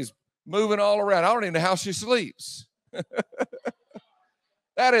 That baby's moving all around. I don't even know how she sleeps.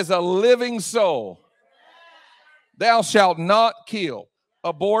 That is a living soul. Thou shalt not kill.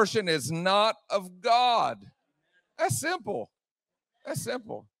 Abortion is not of God. That's simple. That's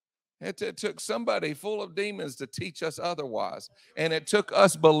simple. It took somebody full of demons to teach us otherwise. And it took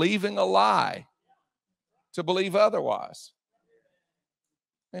us believing a lie to believe otherwise.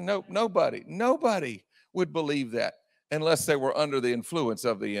 And nobody would believe that unless they were under the influence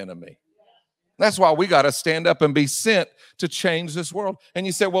of the enemy. That's why we got to stand up and be sent to change this world. And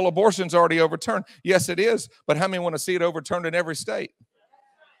you say, well, abortion's already overturned. Yes, it is. But how many want to see it overturned in every state?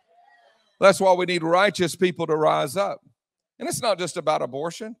 That's why we need righteous people to rise up. And it's not just about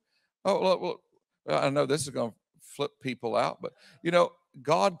abortion. Oh, well, I know this is going to flip people out, but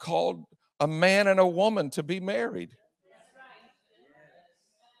God called a man and a woman to be married.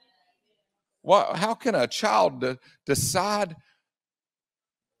 Well, how can a child decide?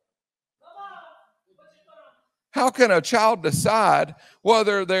 How can a child decide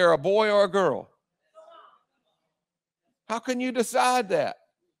whether they're a boy or a girl? How can you decide that?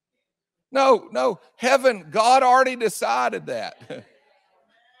 No, heaven, God already decided that.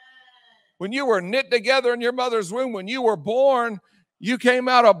 When you were knit together in your mother's womb, when you were born, you came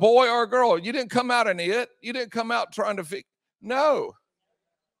out a boy or a girl. You didn't come out an it. You didn't come out trying to fix. No.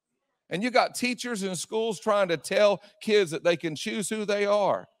 And you got teachers in schools trying to tell kids that they can choose who they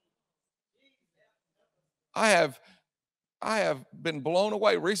are. I have been blown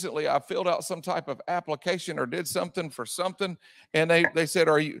away. Recently, I filled out some type of application or did something for something, and they said,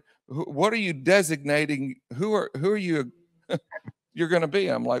 what are you designating? Who are you you're going to be?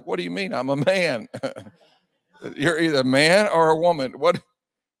 I'm like, what do you mean? I'm a man. You're either a man or a woman.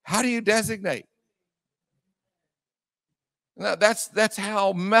 How do you designate? Now, that's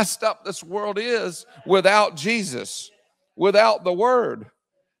how messed up this world is without Jesus, without the word.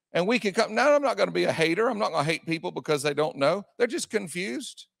 And we can come. Now, I'm not going to be a hater. I'm not going to hate people because they don't know. They're just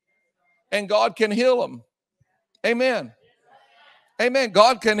confused. And God can heal them. Amen. Amen.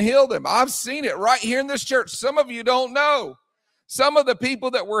 God can heal them. I've seen it right here in this church. Some of you don't know. Some of the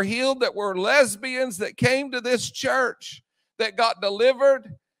people that were healed, that were lesbians, that came to this church, that got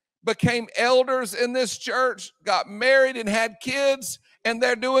delivered, became elders in this church, got married and had kids, and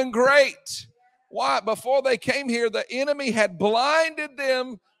they're doing great. Why? Before they came here, the enemy had blinded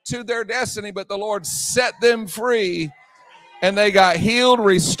them to their destiny, but the Lord set them free, and they got healed,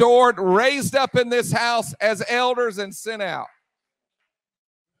 restored, raised up in this house as elders and sent out.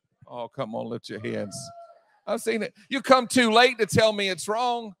 Oh, come on, lift your hands. I've seen it. You come too late to tell me it's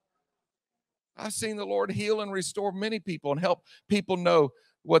wrong. I've seen the Lord heal and restore many people and help people know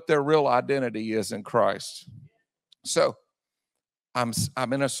what their real identity is in Christ. So I'm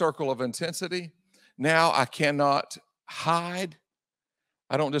in a circle of intensity. Now I cannot hide.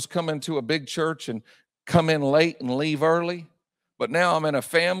 I don't just come into a big church and come in late and leave early. But now I'm in a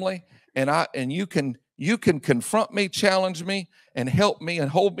family, and you can confront me, challenge me, and help me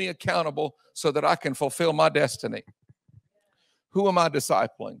and hold me accountable so that I can fulfill my destiny. Who am I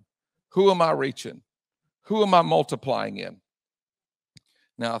discipling? Who am I reaching? Who am I multiplying in?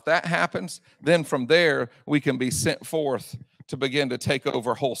 Now, if that happens, then from there, we can be sent forth to begin to take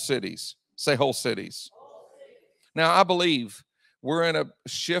over whole cities. Say whole cities. Now, I believe we're in a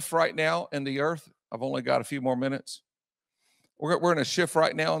shift right now in the earth. I've only got a few more minutes. We're in a shift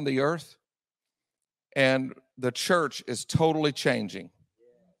right now in the earth, and the church is totally changing.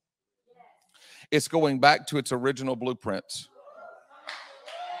 It's going back to its original blueprints.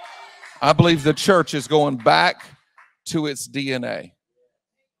 I believe the church is going back to its DNA.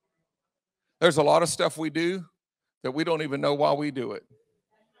 There's a lot of stuff we do that we don't even know why we do it.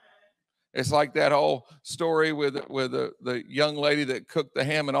 It's like that whole story with the young lady that cooked the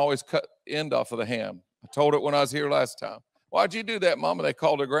ham and always cut the end off of the ham. I told it when I was here last time. Why'd you do that, Mama? They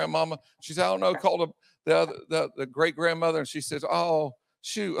called her grandmama. She said, I don't know, called the great-grandmother, and she says, oh,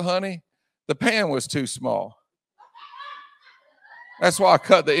 shoot, honey, the pan was too small. That's why I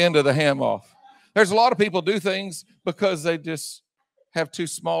cut the end of the ham off. There's a lot of people do things because they just have too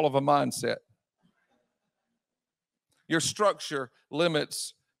small of a mindset. Your structure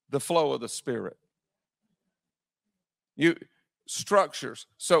limits the flow of the Spirit. Structures.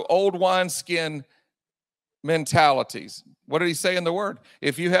 So old wineskin mentalities. What did he say in the word?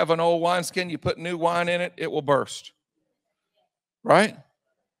 If you have an old wineskin, you put new wine in it, it will burst. Right?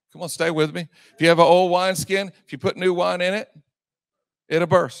 Come on, stay with me. If you have an old wineskin, if you put new wine in it, it'll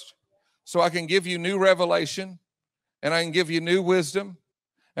burst. So I can give you new revelation, and I can give you new wisdom,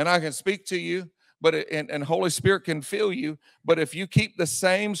 and I can speak to you, and Holy Spirit can fill you. But if you keep the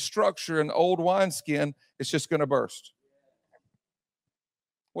same structure in old wineskin, it's just going to burst.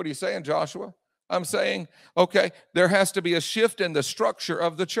 What are you saying, Joshua? I'm saying, okay, there has to be a shift in the structure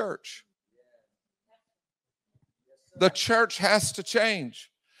of the church. The church has to change.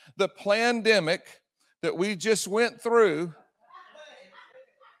 The pandemic that we just went through,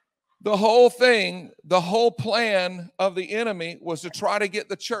 the whole thing, the whole plan of the enemy was to try to get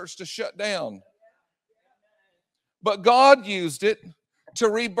the church to shut down. But God used it to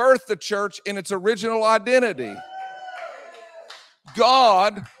rebirth the church in its original identity.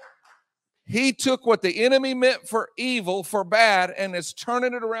 God, He took what the enemy meant for evil, for bad, and is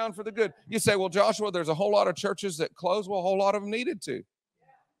turning it around for the good. You say, well, Joshua, there's a whole lot of churches that closed. Well, a whole lot of them needed to.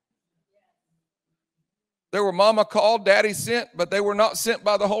 They were mama called, daddy sent, but they were not sent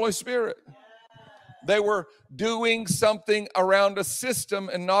by the Holy Spirit. They were doing something around a system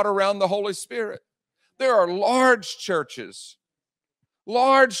and not around the Holy Spirit. There are large churches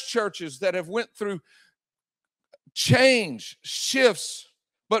that have went through change, shifts,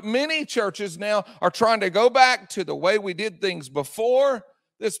 but many churches now are trying to go back to the way we did things before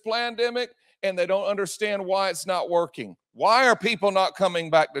this pandemic, and they don't understand why it's not working. Why are people not coming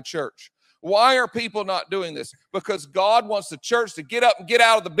back to church? Why are people not doing this? Because God wants the church to get up and get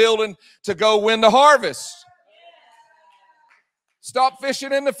out of the building to go win the harvest. Stop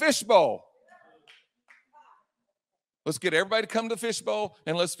fishing in the fishbowl. Let's get everybody to come to the fishbowl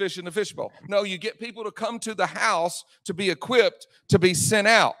and let's fish in the fishbowl. No, you get people to come to the house to be equipped to be sent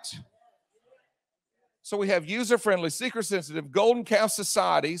out. So we have user-friendly, seeker-sensitive, golden calf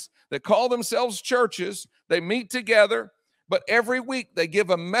societies that call themselves churches. They meet together, but every week they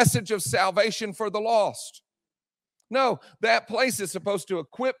give a message of salvation for the lost. No, that place is supposed to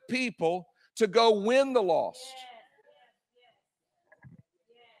equip people to go win the lost.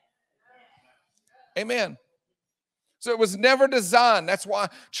 Amen. So it was never designed. That's why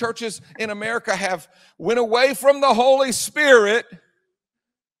churches in America went away from the Holy Spirit.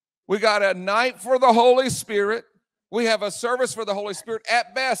 We got a night for the Holy Spirit. We have a service for the Holy Spirit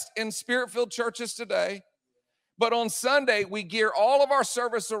at best in Spirit-filled churches today. But on Sunday, we gear all of our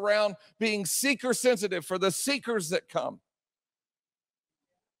service around being seeker-sensitive for the seekers that come.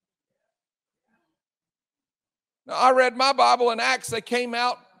 Now, I read my Bible in Acts. They came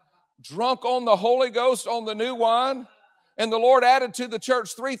out drunk on the Holy Ghost, on the new wine, and the Lord added to the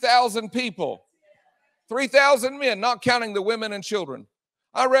church 3,000 people. 3,000 men, not counting the women and children.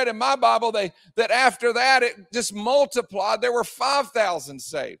 I read in my Bible that after that, it just multiplied. There were 5,000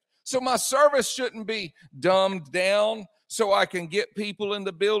 saved. So my service shouldn't be dumbed down so I can get people in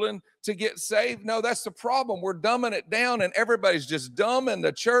the building to get saved. No, that's the problem. We're dumbing it down, and everybody's just dumb in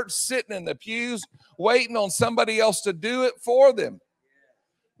the church, sitting in the pews, waiting on somebody else to do it for them.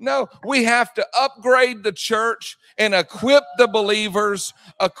 No, we have to upgrade the church and equip the believers,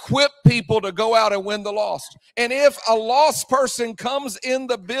 equip people to go out and win the lost. And if a lost person comes in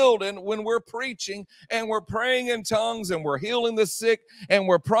the building when we're preaching and we're praying in tongues and we're healing the sick and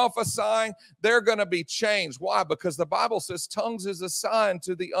we're prophesying, they're going to be changed. Why? Because the Bible says tongues is a sign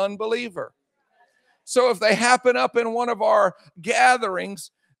to the unbeliever. So if they happen up in one of our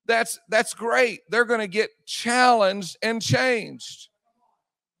gatherings, that's great. They're going to get challenged and changed.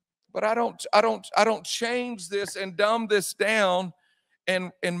 But I don't change this and dumb this down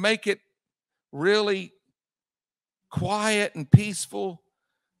and make it really quiet and peaceful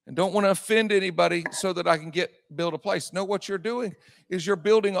and don't want to offend anybody so that I can build a place. No, what you're doing is you're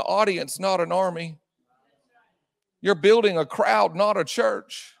building an audience, not an army. You're building a crowd, not a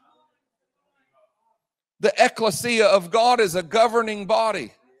church. The ecclesia of God is a governing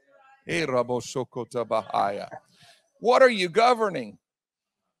body. What are you governing?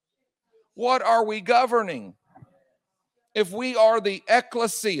 What are we governing? If we are the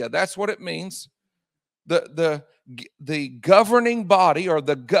ecclesia, that's what it means. The governing body or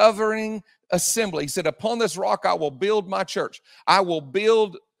the governing assembly. He said, upon this rock I will build my church. I will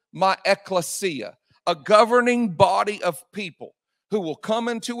build my ecclesia, a governing body of people who will come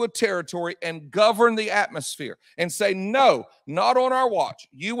into a territory and govern the atmosphere and say, no, not on our watch.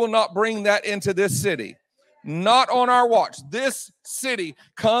 You will not bring that into this city. Not on our watch. This city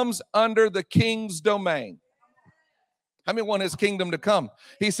comes under the king's domain. How many want his kingdom to come?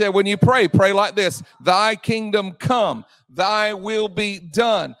 He said, when you pray, pray like this. Thy kingdom come, thy will be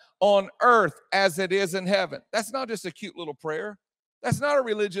done on earth as it is in heaven. That's not just a cute little prayer. That's not a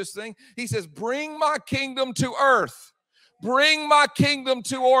religious thing. He says, bring my kingdom to earth. Bring my kingdom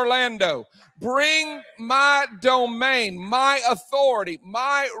to Orlando. Bring my domain, my authority,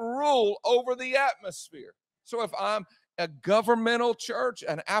 my rule over the atmosphere. So if I'm a governmental church,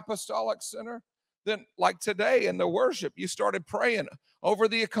 an apostolic center, then like today in the worship, you started praying over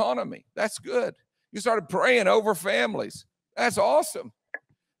the economy. That's good. You started praying over families. That's awesome.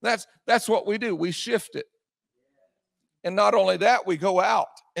 That's what we do. We shift it. And not only that, we go out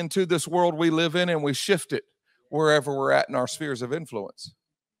into this world we live in and we shift it wherever we're at in our spheres of influence.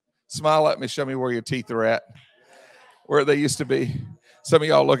 Smile at me. Show me where your teeth are at, where they used to be. Some of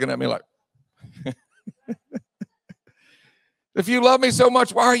y'all looking at me like, if you love me so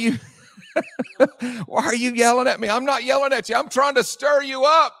much, why are you yelling at me? I'm not yelling at you. I'm trying to stir you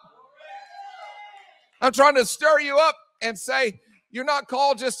up. I'm trying to stir you up and say, you're not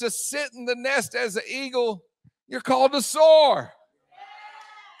called just to sit in the nest as an eagle. You're called to soar.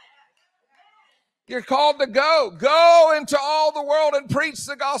 You're called to go. Go into all the world and preach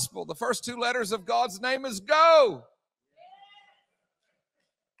the gospel. The first two letters of God's name is go.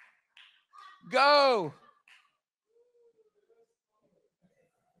 Go.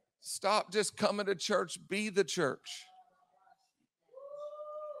 Stop just coming to church. Be the church.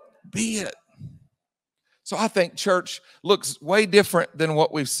 Be it. So I think church looks way different than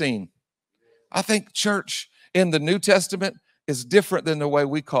what we've seen. I think church in the New Testament is different than the way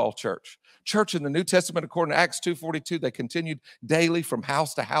we call church. Church in the New Testament, according to Acts 2:42, they continued daily from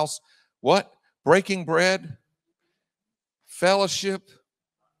house to house What? Breaking bread, fellowship,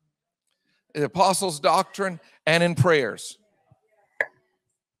 the apostles' doctrine, and in prayers.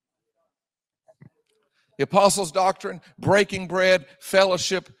 The apostles' doctrine, breaking bread,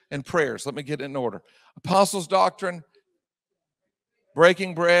 fellowship, and prayers. Let me get it in order. Apostles' doctrine,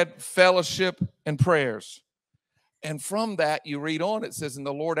 breaking bread, fellowship, and prayers. And from that, you read on, it says, and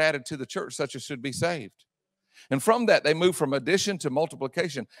the Lord added to the church such as should be saved. And from that, they moved from addition to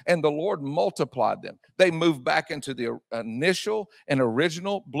multiplication, and the Lord multiplied them. They moved back into the initial and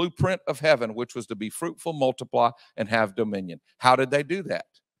original blueprint of heaven, which was to be fruitful, multiply, and have dominion. How did they do that?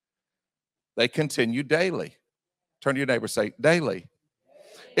 They continued daily. Turn to your neighbor, say, daily.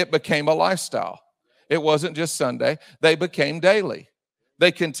 It became a lifestyle. It wasn't just Sunday. They became daily.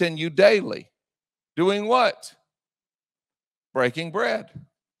 They continued daily. Doing what? Breaking bread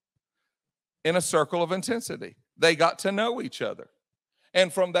in a circle of intensity. They got to know each other.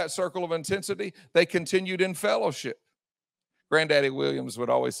 And from that circle of intensity, they continued in fellowship. Granddaddy Williams would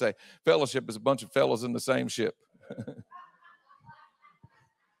always say, fellowship is a bunch of fellows in the same ship.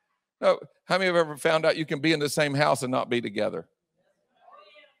 No, how many have ever found out you can be in the same house and not be together?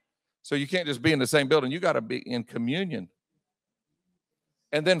 So you can't just be in the same building. You got to be in communion.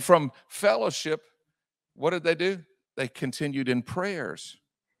 And then from fellowship, what did they do? They continued in prayers.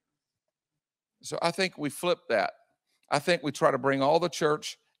 So I think we flip that. I think we try to bring all the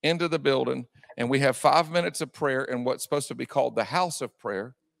church into the building, and we have 5 minutes of prayer in what's supposed to be called the house of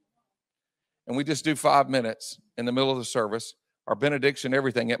prayer. And we just do 5 minutes in the middle of the service. Our benediction,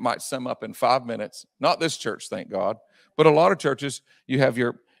 everything, it might sum up in 5 minutes. Not this church, thank God. But a lot of churches, you have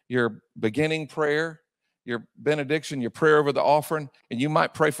your beginning prayer, your benediction, your prayer over the offering, and you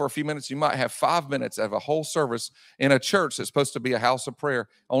might pray for a few minutes. You might have 5 minutes of a whole service in a church that's supposed to be a house of prayer.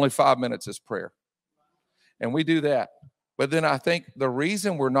 Only 5 minutes is prayer. And we do that. But then I think the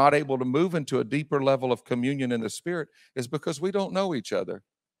reason we're not able to move into a deeper level of communion in the Spirit is because we don't know each other.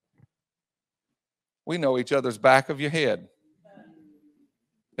 We know each other's back of your head.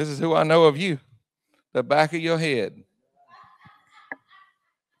 This is who I know of you, the back of your head.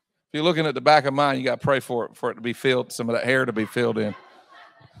 If you're looking at the back of mine, you got to pray for it to be filled, some of that hair to be filled in.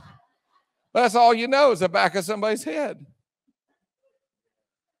 That's all you know is the back of somebody's head.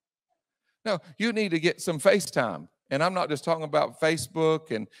 No, you need to get some FaceTime. And I'm not just talking about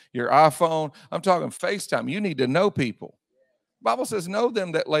Facebook and your iPhone. I'm talking FaceTime. You need to know people. The Bible says, know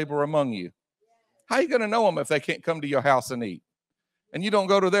them that labor among you. How are you going to know them if they can't come to your house and eat? And you don't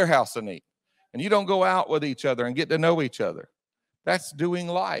go to their house and eat. And you don't go out with each other and get to know each other. That's doing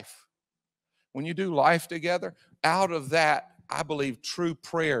life. When you do life together, out of that, I believe true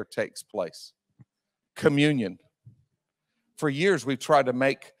prayer takes place. Communion. For years, we've tried to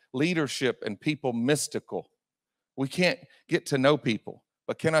make leadership and people mystical. We can't get to know people.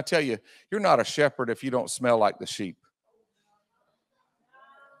 But can I tell you, you're not a shepherd if you don't smell like the sheep.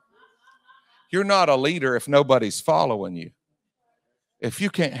 You're not a leader if nobody's following you. If you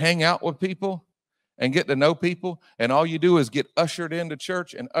can't hang out with people and get to know people, and all you do is get ushered into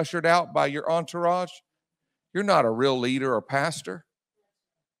church and ushered out by your entourage, you're not a real leader or pastor.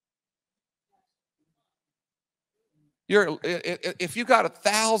 If you got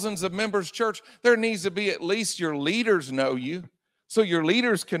thousands of members church, there needs to be at least your leaders know you, so your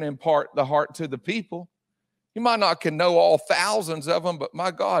leaders can impart the heart to the people. You might not can know all thousands of them, but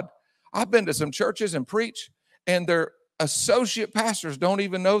my God, I've been to some churches and preach, and their associate pastors don't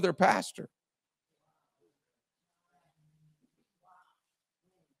even know their pastor.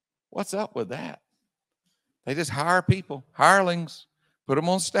 What's up with that? They just hire people, hirelings, put them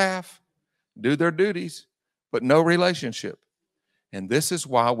on staff, do their duties, but no relationship. And this is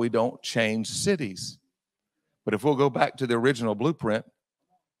why we don't change cities. But if we'll go back to the original blueprint,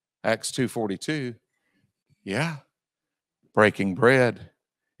 Acts 2:42, yeah, breaking bread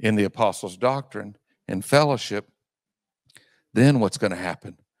in the apostles' doctrine and fellowship, then what's going to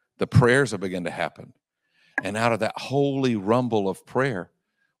happen? The prayers will begin to happen. And out of that holy rumble of prayer,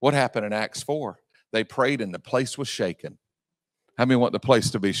 what happened in Acts 4? They prayed and the place was shaken. How many want the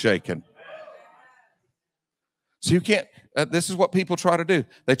place to be shaken? So you can't, this is what people try to do.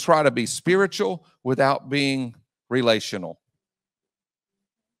 They try to be spiritual without being relational.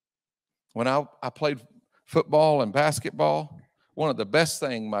 When I played football and basketball, one of the best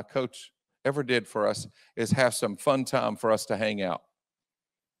things my coach ever did for us is have some fun time for us to hang out.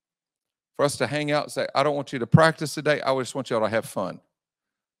 For us to hang out and say, I don't want you to practice today. I just want y'all to have fun.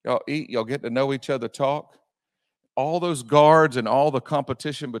 Y'all eat, y'all get to know each other, talk. All those guards and all the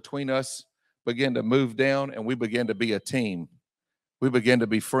competition between us begin to move down, and we begin to be a team. We begin to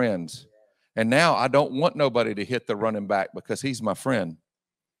be friends. And now I don't want nobody to hit the running back because he's my friend.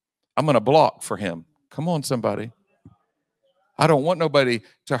 I'm going to block for him. Come on, somebody. I don't want nobody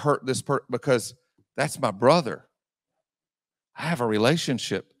to hurt this person because that's my brother. I have a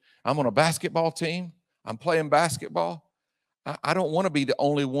relationship. I'm on a basketball team. I'm playing basketball. I don't want to be the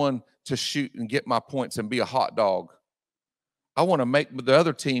only one to shoot and get my points and be a hot dog. I want to make the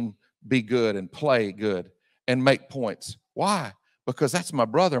other team be good and play good and make points. Why? Because that's my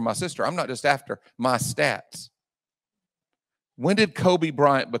brother, my sister. I'm not just after my stats. When did Kobe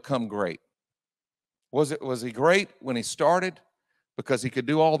Bryant become great? Was he great when he started because he could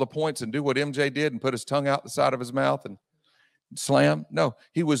do all the points and do what MJ did and put his tongue out the side of his mouth and slam? No,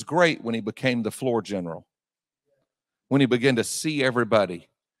 he was great when he became the floor general, when he began to see everybody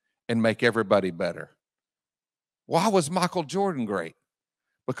and make everybody better. Why was Michael Jordan great?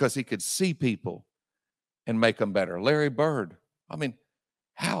 Because he could see people and make them better. Larry Bird. I mean,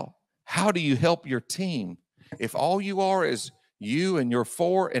 how do you help your team if all you are is you and you're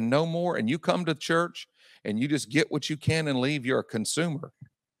four and no more, and you come to church and you just get what you can and leave? You're a consumer.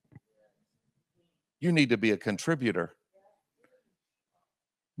 You need to be a contributor.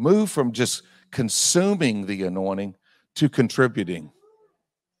 Move from just consuming the anointing to contributing.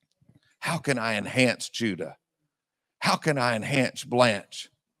 How can I enhance Judah? How can I enhance Blanche?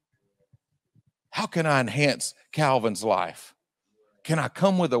 How can I enhance Calvin's life? Can I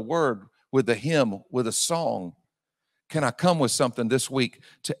come with a word, with a hymn, with a song? Can I come with something this week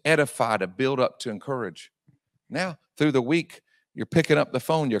to edify, to build up, to encourage? Now, through the week, you're picking up the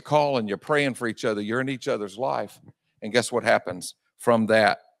phone, you're calling, you're praying for each other, you're in each other's life. And guess what happens? From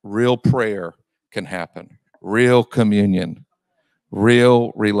that, real prayer can happen, real communion,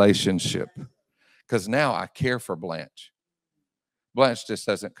 real relationship. Because now I care for Blanche. Blanche just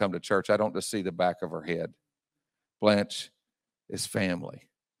doesn't come to church. I don't just see the back of her head. Blanche is family.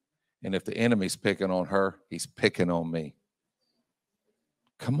 And if the enemy's picking on her, he's picking on me.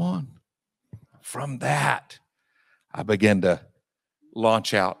 Come on. From that, I began to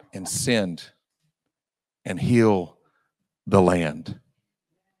launch out and send and heal the land.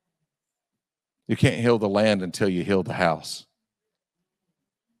 You can't heal the land until you heal the house.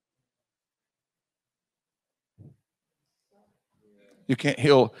 You can't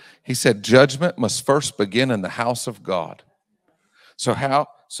heal. He said judgment must first begin in the house of God. So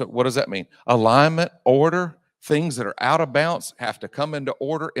what does that mean? Alignment, order, things that are out of bounds have to come into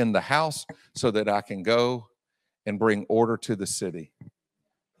order in the house so that I can go and bring order to the city.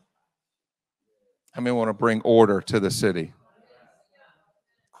 How many want to bring order to the city?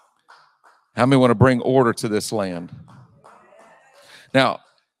 How many want to bring order to this land? Now,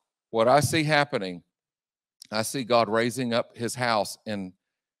 what I see happening, I see God raising up his house in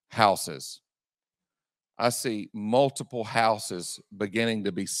houses. I see multiple houses beginning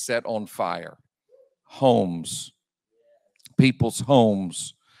to be set on fire. Homes, people's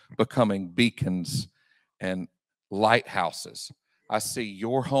homes becoming beacons and lighthouses. I see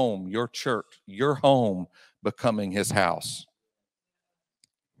your home, your church, your home becoming his house.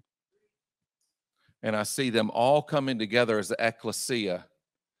 And I see them all coming together as the ecclesia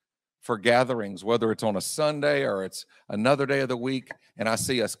for gatherings, whether it's on a Sunday or it's another day of the week. And I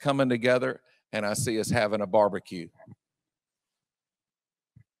see us coming together, and I see us having a barbecue.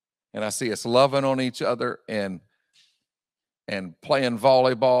 And I see us loving on each other and playing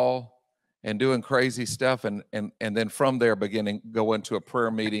volleyball and doing crazy stuff. And then from there go into a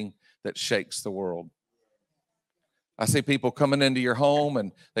prayer meeting that shakes the world. I see people coming into your home,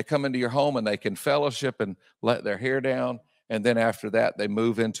 and they come into your home and they can fellowship and let their hair down. And then after that, they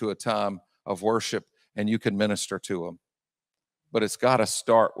move into a time of worship and you can minister to them. But it's got to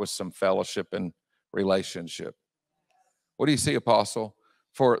start with some fellowship and relationship. What do you see, Apostle,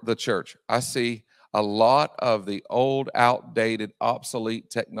 for the church? I see a lot of the old, outdated, obsolete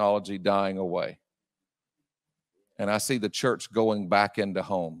technology dying away. And I see the church going back into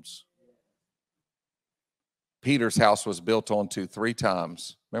homes. Peter's house was built onto 3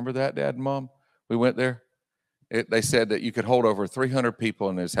 times. Remember that, Dad and Mom? We went there. They said that you could hold over 300 people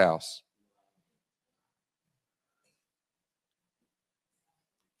in his house.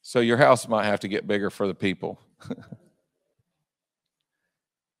 So your house might have to get bigger for the people.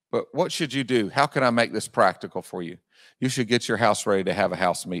 But what should you do? How can I make this practical for you? You should get your house ready to have a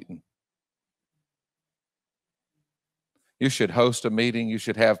house meeting. You should host a meeting. You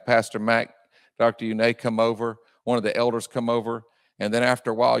should have Pastor Mac, Dr. Unay come over, one of the elders come over, and then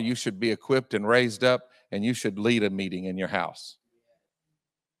after a while, you should be equipped and raised up, and you should lead a meeting in your house.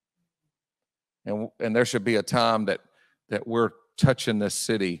 And there should be a time that we're touching this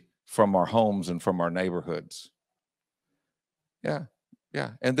city from our homes and from our neighborhoods. Yeah.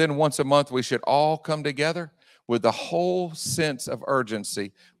 And then once a month, we should all come together. with the whole sense of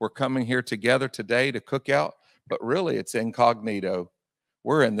urgency. We're coming here together today to cook out, but really it's incognito.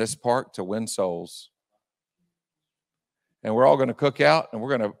 We're in this park to win souls. And we're all going to cook out, and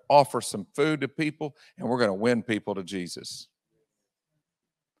we're going to offer some food to people, and we're going to win people to Jesus.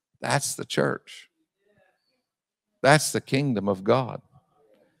 That's the church. That's the kingdom of God.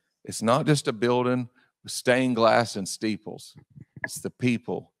 It's not just a building with stained glass and steeples. It's the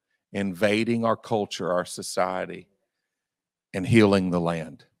people invading our culture, our society, and healing the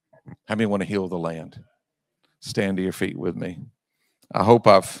land. How many want to heal the land? Stand to your feet with me. I hope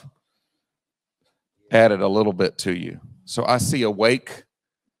I've added a little bit to you. So I see Awake.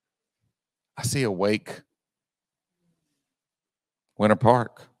 I see Awake Winter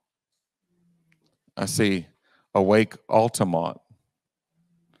Park. I see Awake Altamont.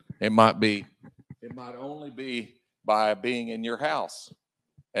 It might only be by being in your house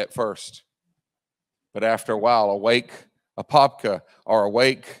at first. But after a while, Awake Apopka or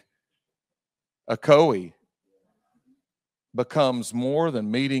Awake Ocoee becomes more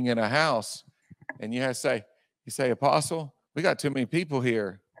than meeting in a house. And you say, Apostle, we got too many people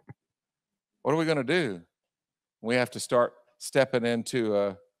here. What are we going to do? We have to start stepping into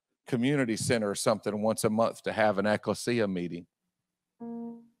a community center or something once a month to have an ecclesia meeting.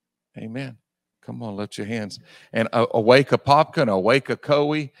 Amen. Come on, lift your hands. And Awake Apopka and Awake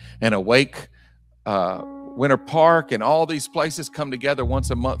Ocoee and Awake Winter Park and all these places come together once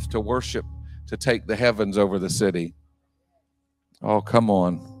a month to worship, to take the heavens over the city. Oh, come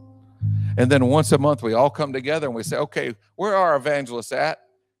on. And then once a month we all come together and we say, okay, where are our evangelists at?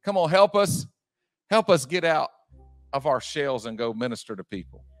 Come on, help us. Help us get out of our shells and go minister to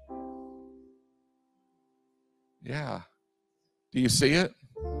people. Yeah. Do you see it?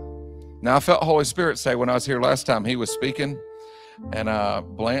 Now, I felt Holy Spirit say when I was here last time, he was speaking, and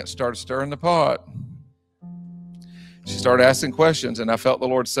Blanche started stirring the pot. She started asking questions, and I felt the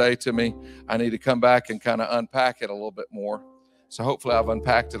Lord say to me, I need to come back and kind of unpack it a little bit more. So hopefully I've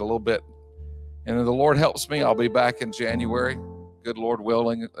unpacked it a little bit. And if the Lord helps me, I'll be back in January. Good Lord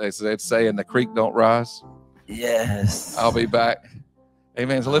willing, as they'd say, and the creek don't rise. Yes. I'll be back.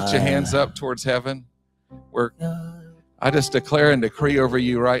 Amen. So lift your hands up towards heaven. I just declare and decree over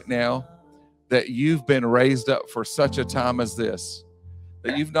you right now that you've been raised up for such a time as this,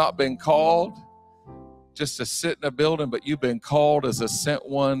 that you've not been called just to sit in a building, but you've been called as a sent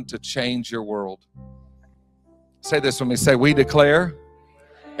one to change your world. Say this with me. Say, we declare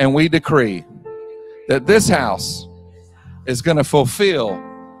and we decree that this house is going to fulfill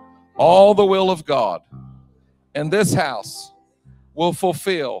all the will of God, and this house will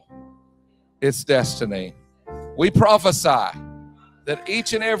fulfill its destiny. We prophesy that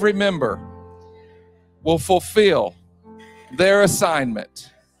each and every member will fulfill their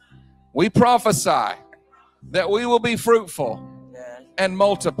assignment. We prophesy that we will be fruitful and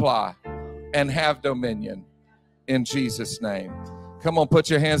multiply and have dominion in Jesus' name. Come on, put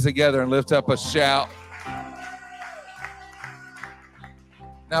your hands together and lift up a shout.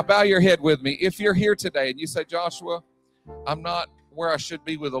 Now bow your head with me. If you're here today and you say, Joshua, I'm not where I should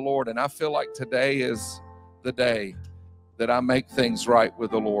be with the Lord, and I feel like today is the day that I make things right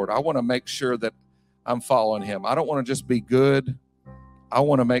with the Lord. I want to make sure that I'm following him. I don't want to just be good. I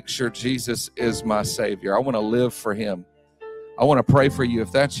want to make sure Jesus is my Savior. I want to live for him. I want to pray for you.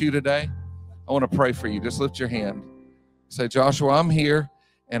 If that's you today, I want to pray for you. Just lift your hand. Say, Joshua, I'm here,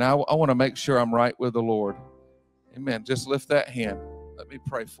 and I want to make sure I'm right with the Lord. Amen. Just lift that hand. Let me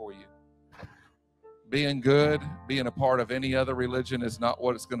pray for you. Being good, being a part of any other religion is not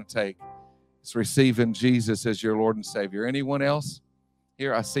what it's going to take. It's receiving Jesus as your Lord and Savior. Anyone else?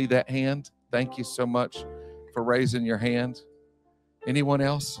 Here, I see that hand. Thank you so much for raising your hand. Anyone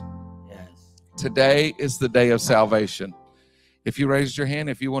else? Yes. Today is the day of salvation. If you raised your hand,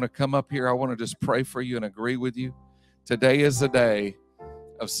 if you want to come up here, I want to just pray for you and agree with you. Today is the day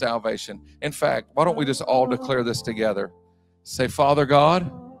of salvation. In fact, why don't we just all declare this together? Say, Father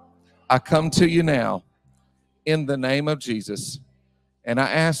God, I come to you now in the name of Jesus, and I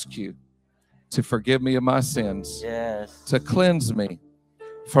ask you to forgive me of my sins, Yes. to cleanse me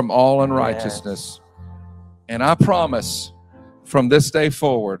from all unrighteousness. Yes. And I promise from this day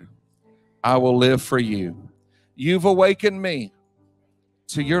forward, I will live for you. You've awakened me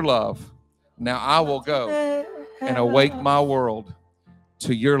to your love. Now I will go and awake my world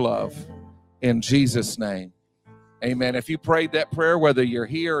to your love in Jesus' name. Amen. If you prayed that prayer, whether you're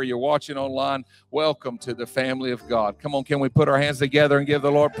here or you're watching online, welcome to the family of God. Come on, can we put our hands together and give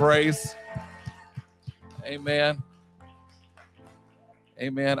the Lord praise? Amen.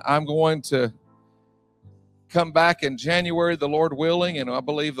 Amen. I'm going to come back in January, the Lord willing, and I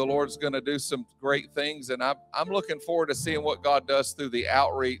believe the Lord's going to do some great things. And I'm looking forward to seeing what God does through the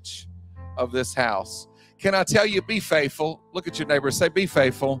outreach of this house. Can I tell you, be faithful? Look at your neighbor, say, be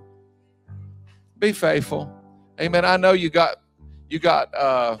faithful. Be faithful. Amen. I know you got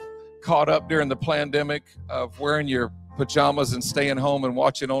caught up during the pandemic of wearing your pajamas and staying home and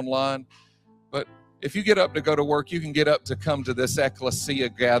watching online. But if you get up to go to work, you can get up to come to this ecclesia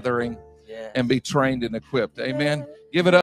gathering and be trained and equipped. Amen. Give it up.